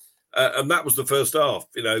it. And that was the first half.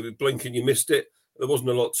 Blink and you missed it. There wasn't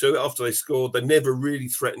a lot to it. After they scored, they never really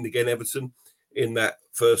threatened again, Everton, in that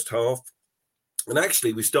first half. And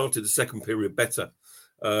actually, we started the second period better.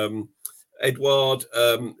 Edouard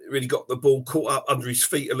really got the ball caught up under his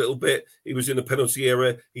feet a little bit. He was in the penalty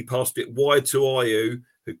area. He passed it wide to Ayew,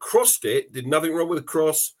 who crossed it, did nothing wrong with the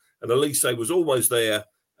cross, and Elise was almost there.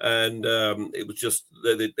 And it was just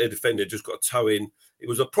their defender just got a toe in. It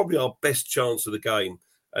was probably our best chance of the game,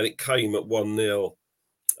 and it came at 1-0.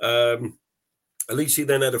 Elise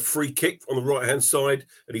then had a free kick on the right-hand side,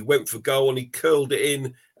 and he went for goal, and he curled it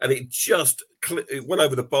in, and it just it went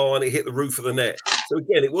over the bar, and it hit the roof of the net. So,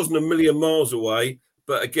 again, it wasn't a million miles away,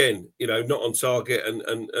 but, again, not on target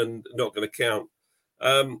and not going to count.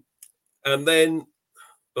 And then,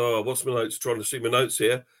 what's my notes? Trying to see my notes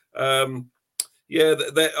here.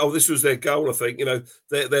 This was their goal, I think.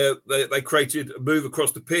 They created a move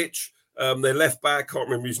across the pitch. Their left back, can't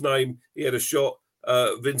remember his name, he had a shot.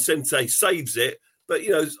 Vincente saves it. But,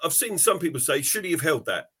 I've seen some people say, should he have held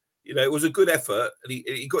that? It was a good effort, and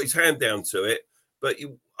he got his hand down to it. But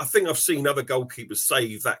I think I've seen other goalkeepers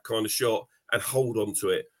save that kind of shot and hold on to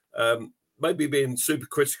it. Maybe being super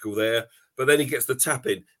critical there, but then he gets the tap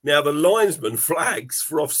in. Now, the linesman flags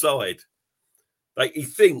for offside. He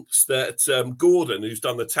thinks that Gordon, who's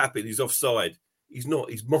done the tapping, is offside. He's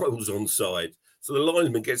not. He's miles onside. So the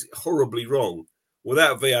linesman gets it horribly wrong.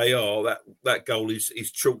 Without VAR, that goal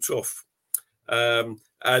is chalked off. And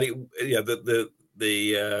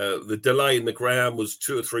the delay in the ground was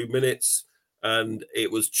 2 or 3 minutes, and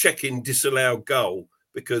it was checking disallowed goal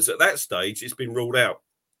because at that stage it's been ruled out.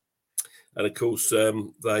 And of course,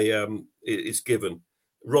 it's given,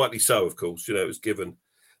 rightly so. Of course, it was given.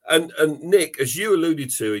 And Nick, as you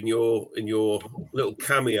alluded to in your little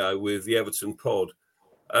cameo with the Everton pod,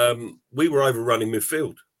 we were overrunning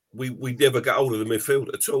midfield. We never got hold of the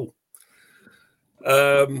midfield at all.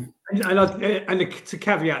 And to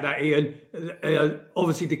caveat that, Ian,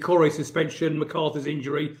 obviously Decore suspension, MacArthur's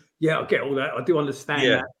injury. Yeah, I get all that. I do understand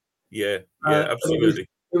that. Yeah, absolutely.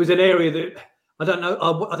 It was an area that I don't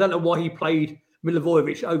know why he played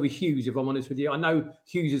Milivojevic over Hughes. If I'm honest with you, I know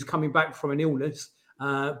Hughes is coming back from an illness.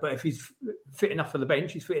 But if he's fit enough for the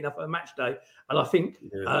bench, he's fit enough for the match day. And I think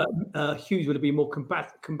Hughes would have been more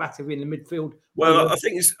combative in the midfield. Well, I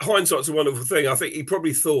think hindsight's a wonderful thing. I think he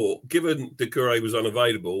probably thought, given Decore was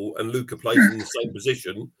unavailable and Luca plays in the same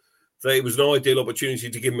position, that it was an ideal opportunity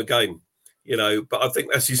to give him a game. But I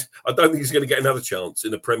think that's his. I don't think he's going to get another chance in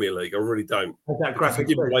the Premier League. I really don't. That graphic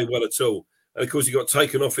he didn't play well at all. And of course, he got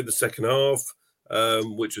taken off in the second half,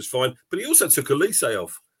 which was fine. But he also took Elise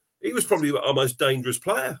off. He was probably our most dangerous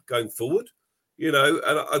player going forward, and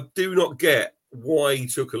I do not get why he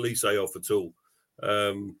took Elise off at all.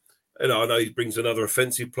 I know he brings another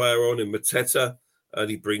offensive player on in Mateta, and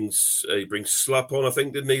he brings Slup on, I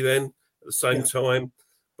think, didn't he, then, at the same time?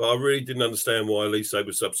 But I really didn't understand why Elise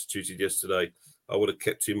was substituted yesterday. I would have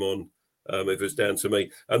kept him on if it was down to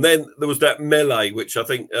me. And then there was that melee, which I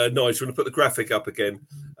think, Nigel, want to put the graphic up again.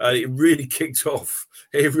 It really kicked off.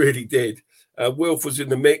 It really did. Wilf was in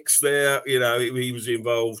the mix there, he was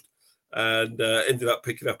involved and ended up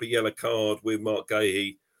picking up a yellow card with Mark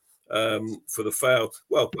Gahey for the foul.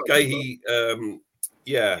 Well, Gahey,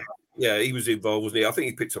 he was involved, wasn't he? I think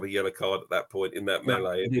he picked up a yellow card at that point in that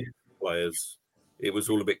melee. Players, it was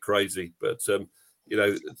all a bit crazy, but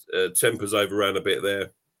tempers overran a bit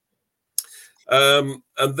there. And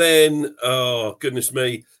then, oh goodness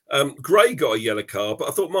me, Gray got a yellow card, but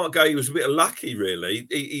I thought Mark Gahey was a bit lucky, really.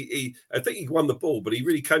 I think he won the ball, but he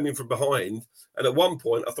really came in from behind. And at one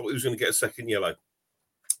point, I thought he was going to get a second yellow,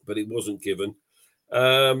 but it wasn't given.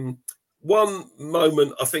 One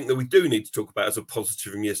moment I think that we do need to talk about as a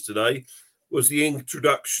positive from yesterday was the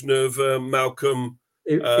introduction of Malcolm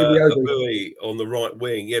Abui on the right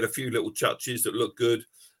wing. He had a few little touches that looked good,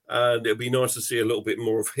 and it'd be nice to see a little bit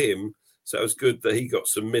more of him. So it was good that he got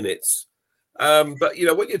some minutes. But,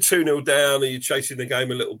 when you're 2-0 down and you're chasing the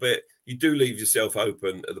game a little bit, you do leave yourself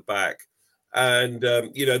open at the back. And,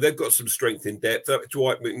 they've got some strength in depth.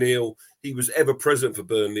 Dwight McNeil, he was ever present for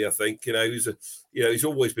Burnley, I think. He's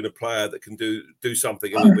always been a player that can do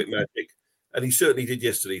something a little bit magic. And he certainly did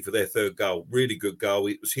yesterday for their third goal. Really good goal.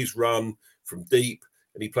 It was his run from deep,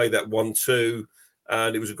 and he played that 1-2,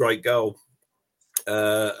 and it was a great goal.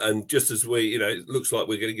 And just as it looks like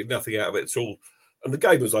we're going to get nothing out of it at all. And the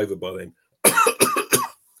game was over by then.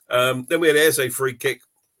 Then we had Eze free kick,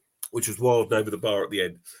 which was wild and over the bar at the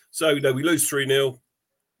end. So, we lose 3-0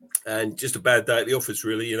 and just a bad day at the office,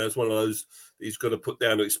 really. It's one of those he's got to put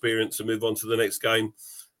down to experience and move on to the next game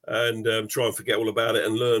and try and forget all about it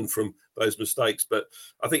and learn from those mistakes. But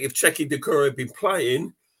I think if Cheikh Doucouré had been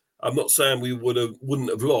playing, I'm not saying we wouldn't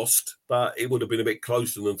have lost, but it would have been a bit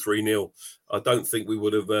closer than 3-0. I don't think we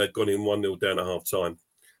would have gone in 1-0 down at half time.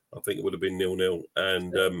 I think it would have been 0-0,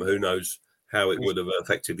 and who knows how it would have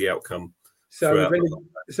affected the outcome. So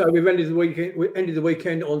throughout. we've ended the weekend. We ended the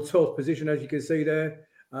weekend on 12th position, as you can see there.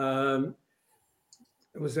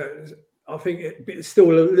 It was, I think, it's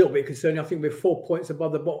still a little bit concerning. I think we're 4 points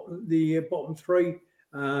above the bottom three,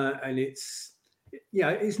 and it's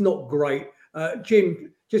not great.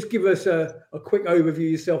 Jim, just give us a quick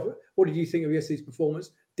overview yourself. What did you think of yesterday's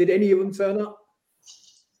performance? Did any of them turn up?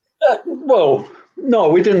 Well, no,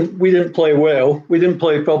 we didn't play well. We didn't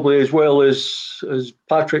play probably as well as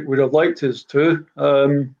Patrick would have liked us to.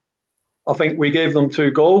 I think we gave them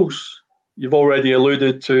 2 goals. You've already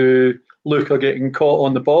alluded to Luca getting caught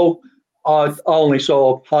on the ball. I only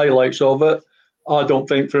saw highlights of it. I don't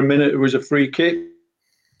think for a minute it was a free kick.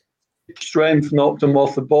 Strength knocked him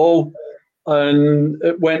off the ball, and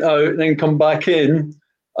it went out and then come back in.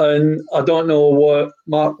 And I don't know what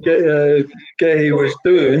Mark Gahey was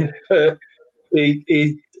doing.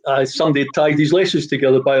 He Sunday tied his laces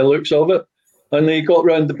together by the looks of it, and he got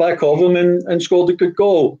round the back of him and scored a good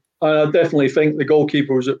goal. And I definitely think the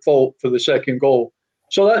goalkeeper was at fault for the second goal.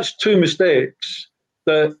 So that's 2 mistakes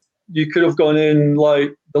that you could have gone in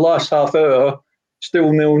like the last half hour,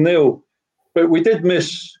 still 0-0. But we did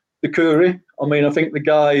miss the Curry. I mean, I think the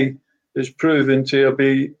guy is proven to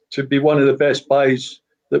be one of the best buys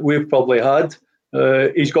that we've probably had.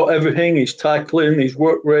 He's got everything. He's tackling, his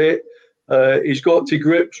work rate. He's got to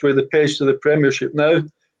grips with the pace of the Premiership now.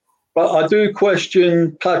 But I do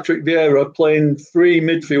question Patrick Vieira playing 3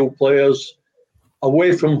 midfield players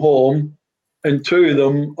away from home, and 2 of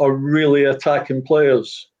them are really attacking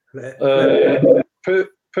players. Put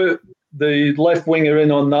the left winger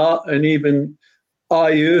in on that, and even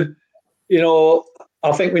Ayew.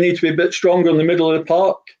 I think we need to be a bit stronger in the middle of the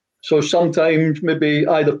park. So sometimes maybe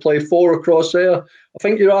either play 4 across there. I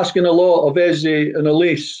think you're asking a lot of Eze and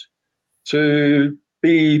Elise to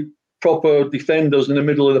be proper defenders in the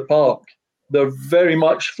middle of the park. They're very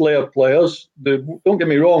much flair players. Don't get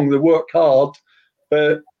me wrong, they work hard,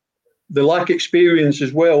 but they lack experience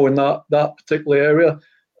as well in that particular area.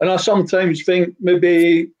 And I sometimes think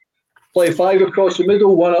maybe play 5 across the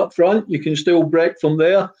middle, 1 up front. You can still break from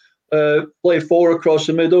there. Play 4 across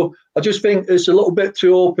the middle. I just think it's a little bit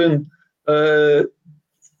too open.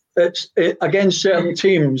 It's against certain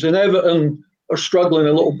teams, and Everton are struggling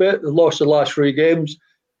a little bit. They lost the last 3 games.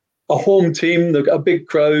 A home team, they've got a big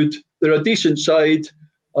crowd. They're a decent side,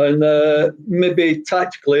 and maybe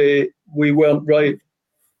tactically we weren't right.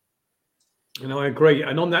 And I agree.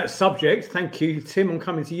 And on that subject, thank you, Tim. I'm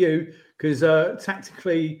coming to you because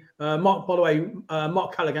tactically, Mark. By the way,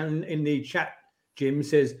 Mark Callaghan in the chat, Jim,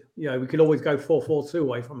 says we could always go 4-4-2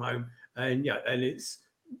 away from home, and and it's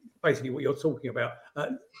basically what you're talking about.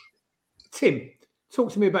 Tim,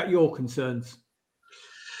 talk to me about your concerns.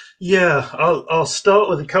 Yeah, I'll start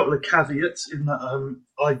with a couple of caveats in that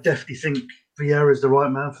I definitely think Vieira is the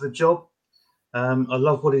right man for the job. I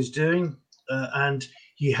love what he's doing, and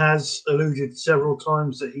he has alluded several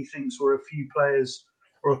times that he thinks we're a few players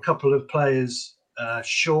or a couple of players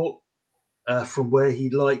short from where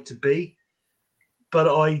he'd like to be. But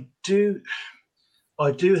I do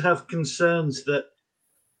have concerns that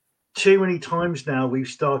too many times now we've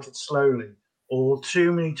started slowly, or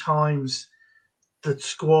too many times the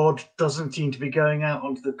squad doesn't seem to be going out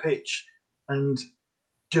onto the pitch and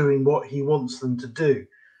doing what he wants them to do.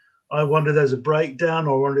 I wonder if there's a breakdown,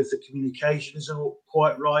 or I wonder if the communication isn't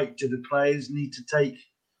quite right. Do the players need to take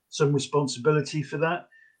some responsibility for that?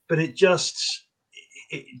 But it just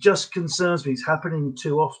concerns me. It's happening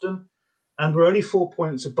too often. And we're only 4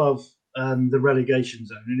 points above the relegation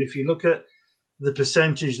zone. And if you look at the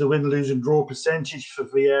percentage, the win, lose and draw percentage for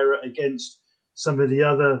Vieira against some of the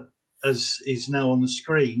other, as is now on the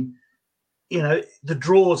screen, the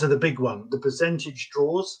draws are the big one, the percentage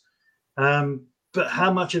draws. But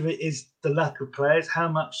how much of it is the lack of players? How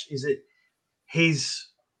much is it he's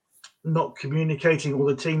not communicating, or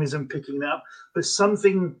the team isn't picking it up? But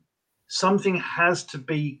something has to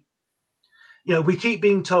be. We keep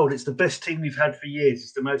being told it's the best team we've had for years.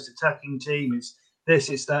 It's the most attacking team. It's this,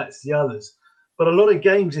 it's that, it's the others. But a lot of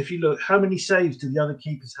games, if you look, how many saves do the other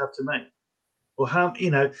keepers have to make? Or how,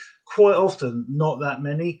 quite often, not that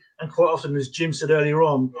many. And quite often, as Jim said earlier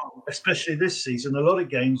on, especially this season, a lot of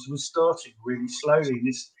games were starting really slowly.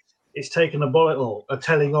 And it's taken a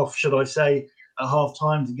telling off, should I say, at half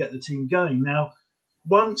time to get the team going. Now,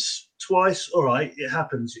 once, twice, all right, it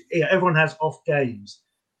happens. Yeah, everyone has off games.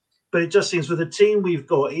 But it just seems with the team we've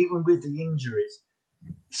got, even with the injuries,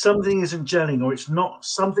 something isn't gelling, or it's not,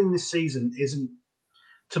 something this season isn't,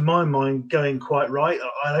 to my mind, going quite right.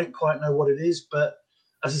 I don't quite know what it is, but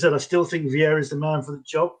as I said, I still think Vieira is the man for the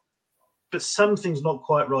job, but something's not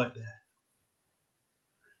quite right there.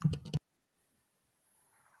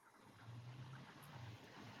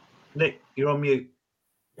 Nick, you're on mute.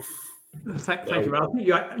 Thank you, Ralph.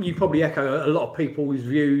 You probably echo a lot of people's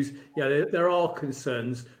views. There are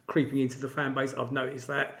concerns creeping into the fan base. I've noticed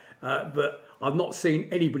that, but I've not seen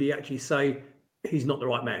anybody actually say he's not the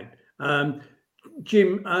right man.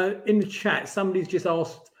 Jim, in the chat, somebody's just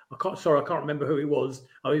asked. I can't remember who it was.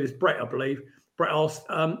 It was Brett, I believe. Brett asked,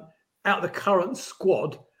 out of the current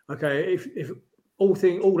squad, okay, if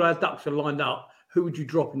all our ducks are lined up, who would you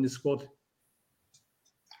drop in the squad?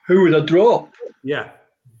 Who would I drop? Yeah.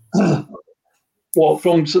 What,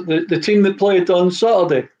 from the team that played on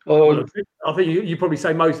Saturday? Or... I think you probably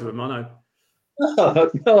say most of them, I know.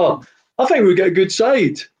 No, I think we get a good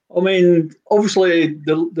side. I mean, obviously,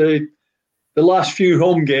 the last few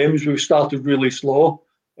home games, we've started really slow.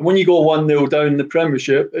 And when you go 1-0 down in the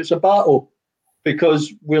Premiership, it's a battle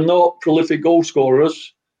because we're not prolific goal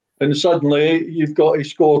scorers. And suddenly, you've got to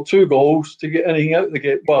score 2 goals to get anything out of the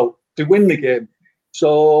game, well, to win the game.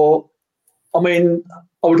 So, I mean,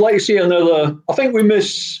 I would like to see another. I think we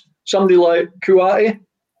miss somebody like Kouati,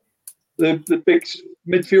 the big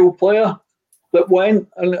midfield player that went.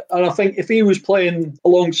 And I think if he was playing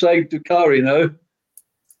alongside Dukari now,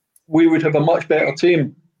 we would have a much better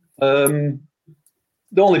team. The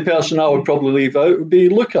only person I would probably leave out would be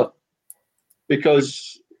Luca,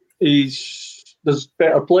 because there's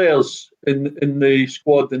better players in the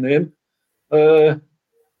squad than him.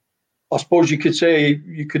 I suppose you could say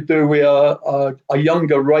you could do with a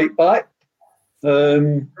younger right back.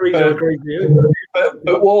 But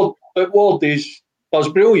Ward does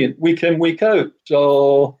brilliant week in, week out.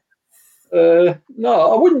 So no,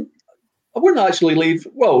 I wouldn't actually leave.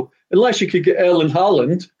 Well, unless you could get Erling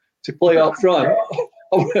Haaland to play up front,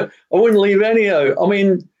 I wouldn't leave any out. I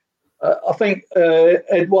mean, I think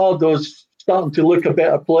Eduardo's starting to look a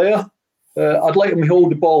better player. I'd like him to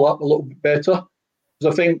hold the ball up a little bit better. I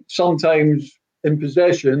think sometimes in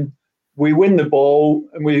possession, we win the ball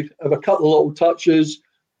and we have a couple of little touches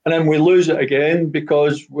and then we lose it again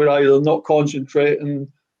because we're either not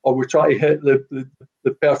concentrating or we're trying to hit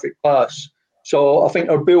the perfect pass. So I think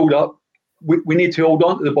our build-up, we need to hold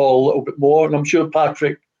on to the ball a little bit more, and I'm sure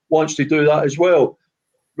Patrick wants to do that as well.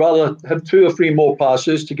 Rather have 2 or 3 more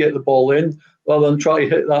passes to get the ball in rather than try to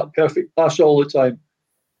hit that perfect pass all the time.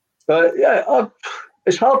 But yeah,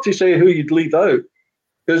 it's hard to say who you'd leave out,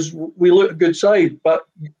 because we look a good side, but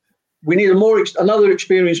we need another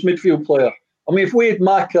experienced midfield player. I mean, if we had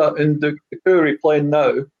Maka and Dukuri playing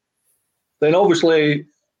now, then obviously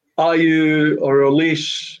Ayew or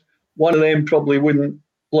Elise, one of them probably wouldn't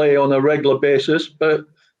play on a regular basis, but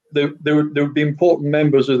they would be important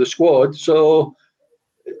members of the squad. So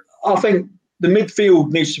I think the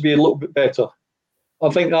midfield needs to be a little bit better. I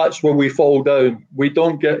think that's where we fall down. We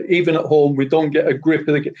don't get, even at home, we don't get a grip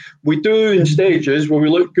of the game. We do in stages where we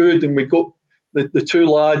look good and we got the 2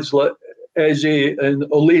 lads like Eze and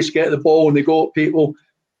Elise get the ball and they go at people,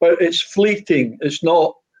 but it's fleeting. It's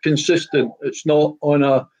not consistent. It's not on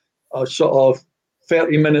a sort of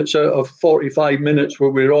 30 minutes out of 45 minutes where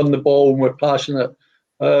we're on the ball and we're passing it.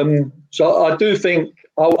 So I do think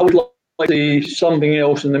I would like to see something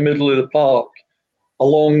else in the middle of the park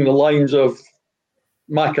along the lines of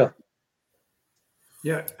Maka.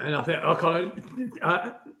 Yeah, and I think I kind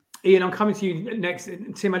of Ian, I'm coming to you next.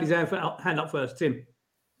 Tim had his hand up first. Tim.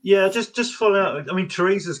 Yeah, just following up. I mean,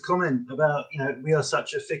 Teresa's comment about we are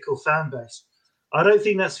such a fickle fan base. I don't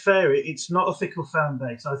think that's fair. It's not a fickle fan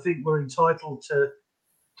base. I think we're entitled to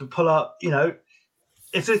pull up.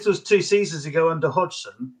 If this was 2 seasons ago under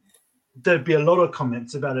Hodgson, there'd be a lot of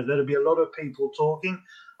comments about it. There'd be a lot of people talking.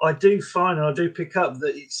 I do find and I do pick up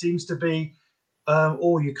that it seems to be.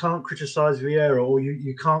 Or you can't criticise Vieira, or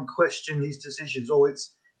you can't question his decisions, or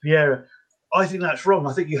it's Vieira. I think that's wrong.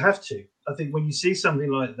 I think you have to. I think when you see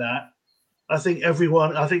something like that, I think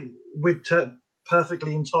we're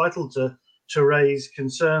perfectly entitled to raise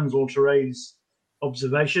concerns or to raise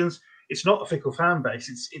observations. It's not a fickle fan base.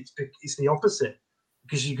 It's the opposite,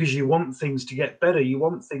 because you want things to get better. You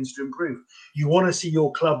want things to improve. You want to see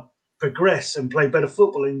your club progress and play better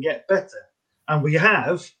football and get better. And we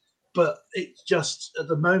have. But it's just at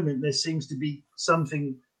the moment there seems to be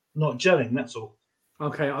something not gelling. That's all.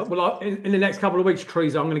 Okay. Well, in the next couple of weeks,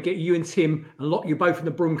 Teresa, I'm going to get you and Tim and lock you both in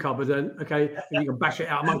the broom cupboard. And okay, and you can bash it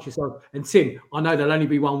out amongst yourself. And Tim, I know there'll only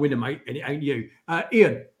be one winner, mate, and it ain't you.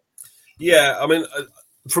 Ian. Yeah, I mean,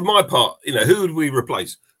 from my part, who would we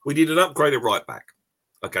replace? We need an upgrade at right back.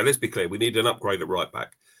 Okay, let's be clear. We need an upgrade at right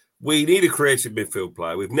back. We need a creative midfield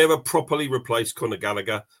player. We've never properly replaced Conor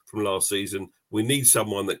Gallagher from last season. We need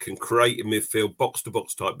someone that can create a midfield,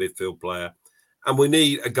 box-to-box type midfield player. And we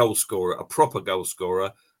need a goal scorer, a proper goal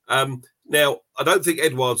scorer. Now, I don't think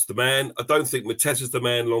Edouard's the man. I don't think Mateta's the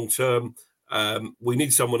man long term. We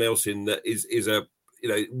need someone else in that is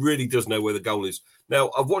really does know where the goal is.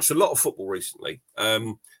 Now, I've watched a lot of football recently.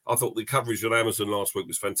 I thought the coverage on Amazon last week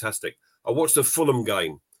was fantastic. I watched the Fulham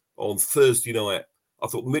game on Thursday night. I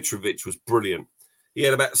thought Mitrovic was brilliant. He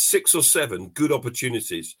had about 6 or 7 good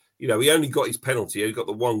opportunities. He only got his penalty. He got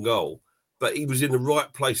the 1 goal, but he was in the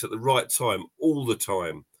right place at the right time all the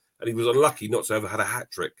time. And he was unlucky not to have had a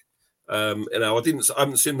hat-trick. I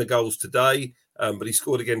haven't seen the goals today, but he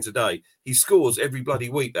scored again today. He scores every bloody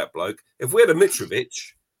week, that bloke. If we had a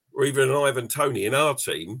Mitrovic or even an Ivan Toney in our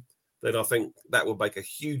team, then I think that would make a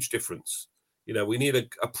huge difference. We need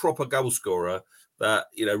a proper goal scorer that,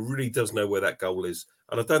 really does know where that goal is.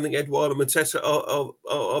 And I don't think Edouard and Mateta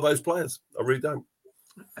are those players. I really don't.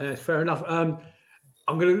 Fair enough.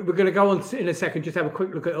 We're going to go on in a second, just have a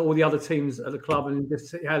quick look at all the other teams at the club and just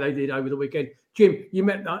see how they did over the weekend. Jim,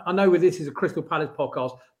 I know this is a Crystal Palace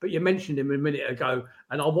podcast, but you mentioned him a minute ago,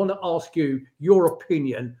 and I want to ask you your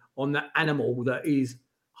opinion on that animal that is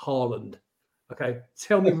Haaland. Okay,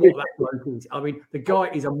 tell me what that bloke is. I mean, the guy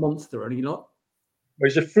is a monster, and he not.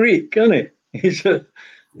 He's a freak, isn't he?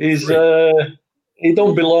 He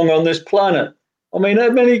don't belong on this planet. I mean, how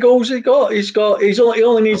many goals he got? He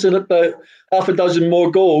only needs about half a dozen more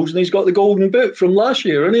goals, and he's got the golden boot from last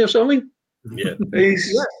year, isn't he, or something? Yeah.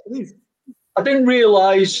 I didn't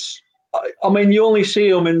realise. I mean, you only see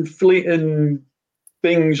him in fleeting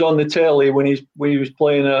things on the telly when he was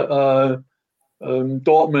playing at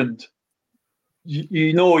Dortmund.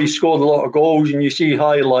 You know he scored a lot of goals, and you see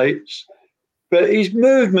highlights, but his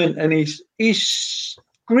movement and he's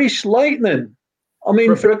grease lightning. I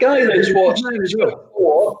mean, for a guy that's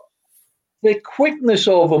the quickness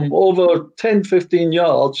of him over 10, 15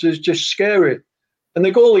 yards is just scary. And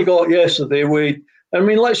the goal he got yesterday,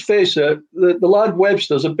 let's face it, the lad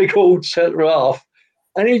Webster's a big old centre half,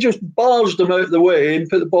 and he just barged him out of the way and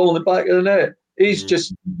put the ball in the back of the net.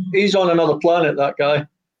 He's on another planet, that guy.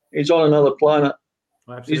 He's on another planet.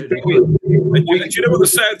 Absolutely. Do you know what the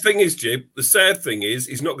sad thing is, Jim? The sad thing is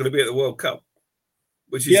he's not going to be at the World Cup,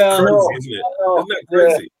 which is crazy, isn't it? Isn't that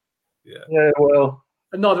crazy? Yeah, well.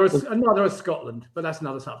 Another is Scotland, but that's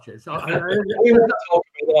another subject. So, we won't talk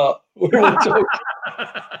about that.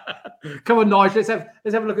 Come on, Nigel. Let's have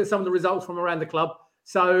a look at some of the results from around the club.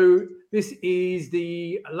 So this is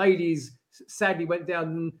the ladies. Sadly, went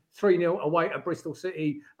down 3-0 away at Bristol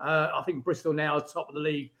City. I think Bristol now are top of the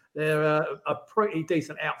league. They're a pretty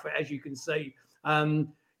decent outfit, as you can see.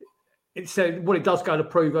 What it does go to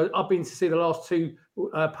prove, I've been to see the last 2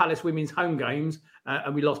 Palace women's home games,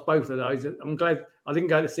 and we lost both of those. I'm glad I didn't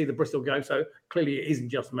go to see the Bristol game, so clearly it isn't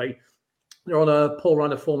just me. They're on a poor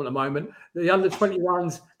run of form at the moment. The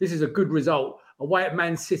under-21s, this is a good result. Away at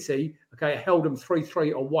Man City, held them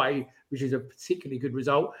 3-3 away, which is a particularly good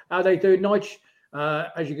result. How they do, Nige?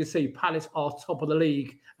 As you can see, Palace are top of the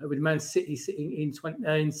league with Man City sitting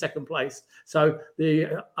in second place. So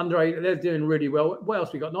the under-8, they're doing really well. What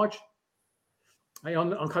else we got, Nige? Hang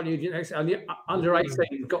on, I'm coming to you next. And the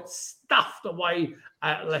under-18 got stuffed away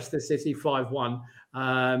at Leicester City 5-1.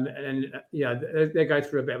 They go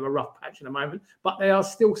through a bit of a rough patch at the moment, but they are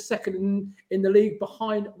still second in the league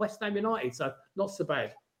behind West Ham United, so not so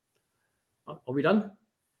bad. Are we done?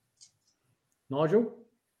 Nigel?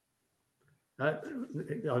 There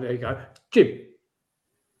you go. Jim?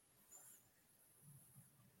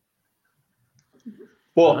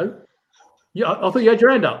 What? Hello? Yeah, I thought you had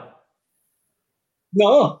your hand up.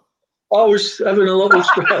 No, I was having a little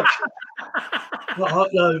scratch.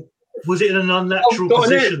 Was it in an unnatural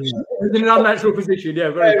position? It was in an unnatural position, yeah.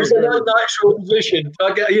 It was an unnatural position.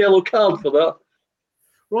 I get a yellow card for that.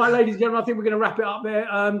 Right, ladies and gentlemen, I think we're going to wrap it up there.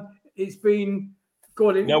 It's been... Go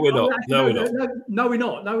on. No, we're not. No, we're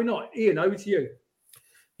not. Ian, over to you.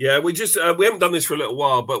 Yeah, we haven't done this for a little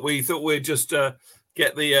while, but we thought we'd just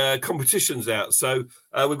get the competitions out. So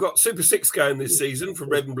we've got Super 6 going this season from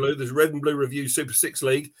Red and Blue. There's Red and Blue Review Super 6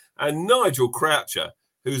 League. And Nigel Croucher,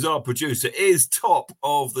 who's our producer, is top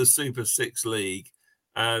of the Super 6 League.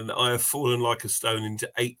 And I have fallen like a stone into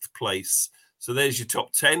 8th place. So there's your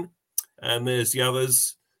top 10. And there's the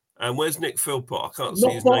others. And where's Nick Philpott? I can't see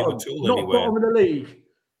his name at all anywhere. Not bottom of the league.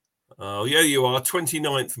 Oh, yeah, you are.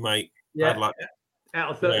 29th, mate. Yeah. Bad luck.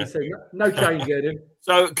 Out of 32. Yeah. No change there,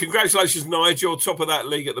 So congratulations, Nigel, top of that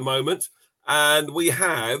league at the moment. And we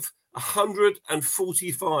have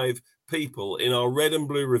 145 people in our Red and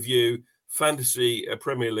Blue Review Fantasy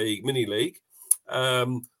Premier League Mini League.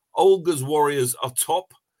 Olga's Warriors are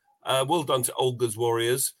top. Well done to Olga's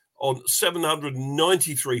Warriors on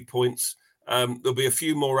 793 points. There'll be a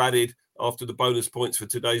few more added after the bonus points for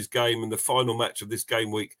today's game and the final match of this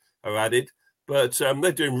game week are added. But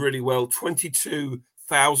they're doing really well.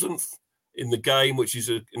 22,000th in the game, which is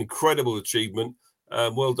an incredible achievement.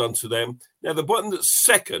 Well done to them. Now, the one that's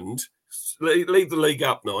second, leave the league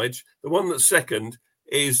up, Nige. The one that's second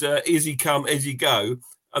is Easy Come, Easy Go.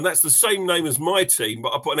 And that's the same name as my team,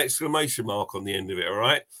 but I put an exclamation mark on the end of it, all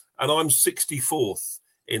right? And I'm 64th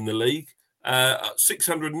in the league,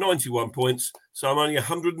 691 points. So I'm only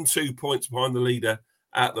 102 points behind the leader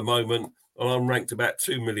at the moment, and I'm ranked about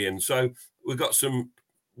 2 million. So we've got some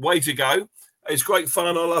way to go. It's great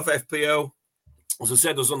fun. I love FPL. As I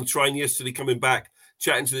said, I was on the train yesterday coming back,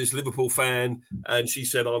 chatting to this Liverpool fan, and she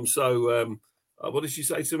said, I'm so, what did she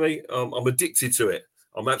say to me? I'm addicted to it.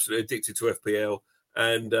 I'm absolutely addicted to FPL.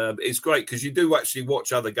 And it's great because you do actually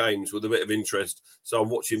watch other games with a bit of interest. So I'm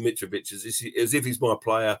watching Mitrovic as if he's my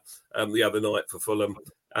player the other night for Fulham.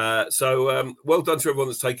 So well done to everyone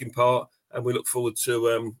that's taking part, and we look forward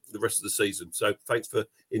to the rest of the season. So thanks for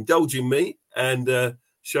indulging me and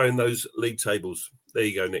showing those league tables. There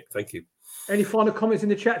you go, Nick. Thank you. Any final comments in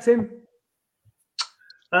the chat, Tim?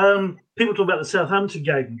 People talk about the Southampton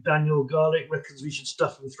game. Daniel Garlick reckons we should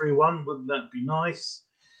stuff them 3-1. Wouldn't that be nice?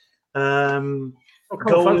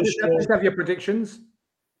 Let's have your predictions.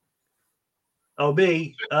 I'll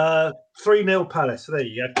be 3-0 Palace. There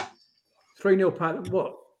you go. 3-0 Palace.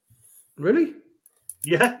 What? Really?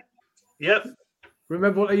 Yeah. Yep.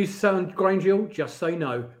 Remember what I used to say on Grange Hill? Just say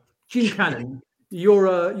no. Jim Cannon,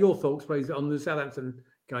 your thoughts, please, on the Southampton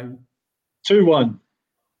game. 2-1.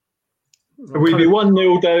 We'll be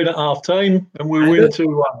 1-0 down at half time and we'll win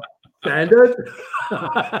 2-1. Standard.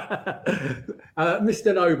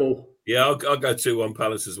 Mr. Noble. Yeah, I'll go 2-1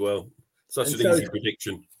 Palace as well. Such an easy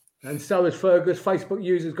prediction. And so has Fergus. Facebook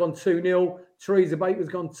users gone 2-0. Teresa Baker's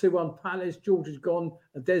gone 2-1 Palace. George has gone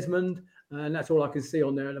Desmond. And that's all I can see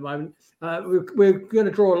on there at the moment. We're going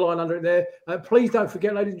to draw a line under it there. Please don't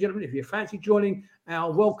forget, ladies and gentlemen, if you fancy joining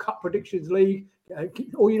our World Cup Predictions League,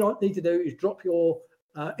 all you need to do is drop your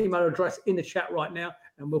email address in the chat right now,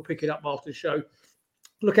 and we'll pick it up after the show.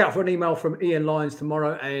 Look out for an email from Ian Lyons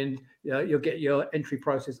tomorrow, and you'll get your entry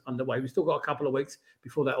process underway. We've still got a couple of weeks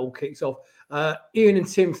before that all kicks off. Ian and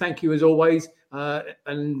Tim, thank you as always.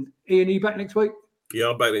 And Ian, are you back next week?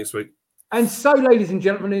 Yeah, I'm back next week. And so, ladies and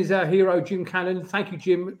gentlemen, is our hero, Jim Cannon. Thank you,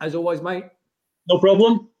 Jim, as always, mate. No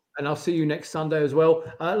problem. And I'll see you next Sunday as well.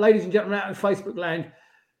 Ladies and gentlemen, out in Facebook land,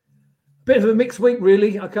 bit of a mixed week,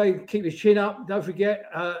 really. Okay, keep your chin up. Don't forget,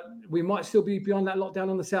 we might still be beyond that lockdown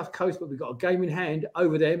on the South Coast, but we've got a game in hand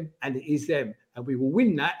over them, and it is them. And we will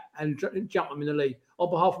win that and jump them in the league. On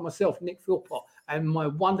behalf of myself, Nick Philpott, and my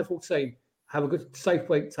wonderful team, have a good, safe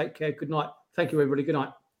week. Take care. Good night. Thank you, everybody. Good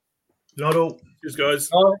night. Not all. Cheers, guys.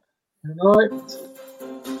 Good night.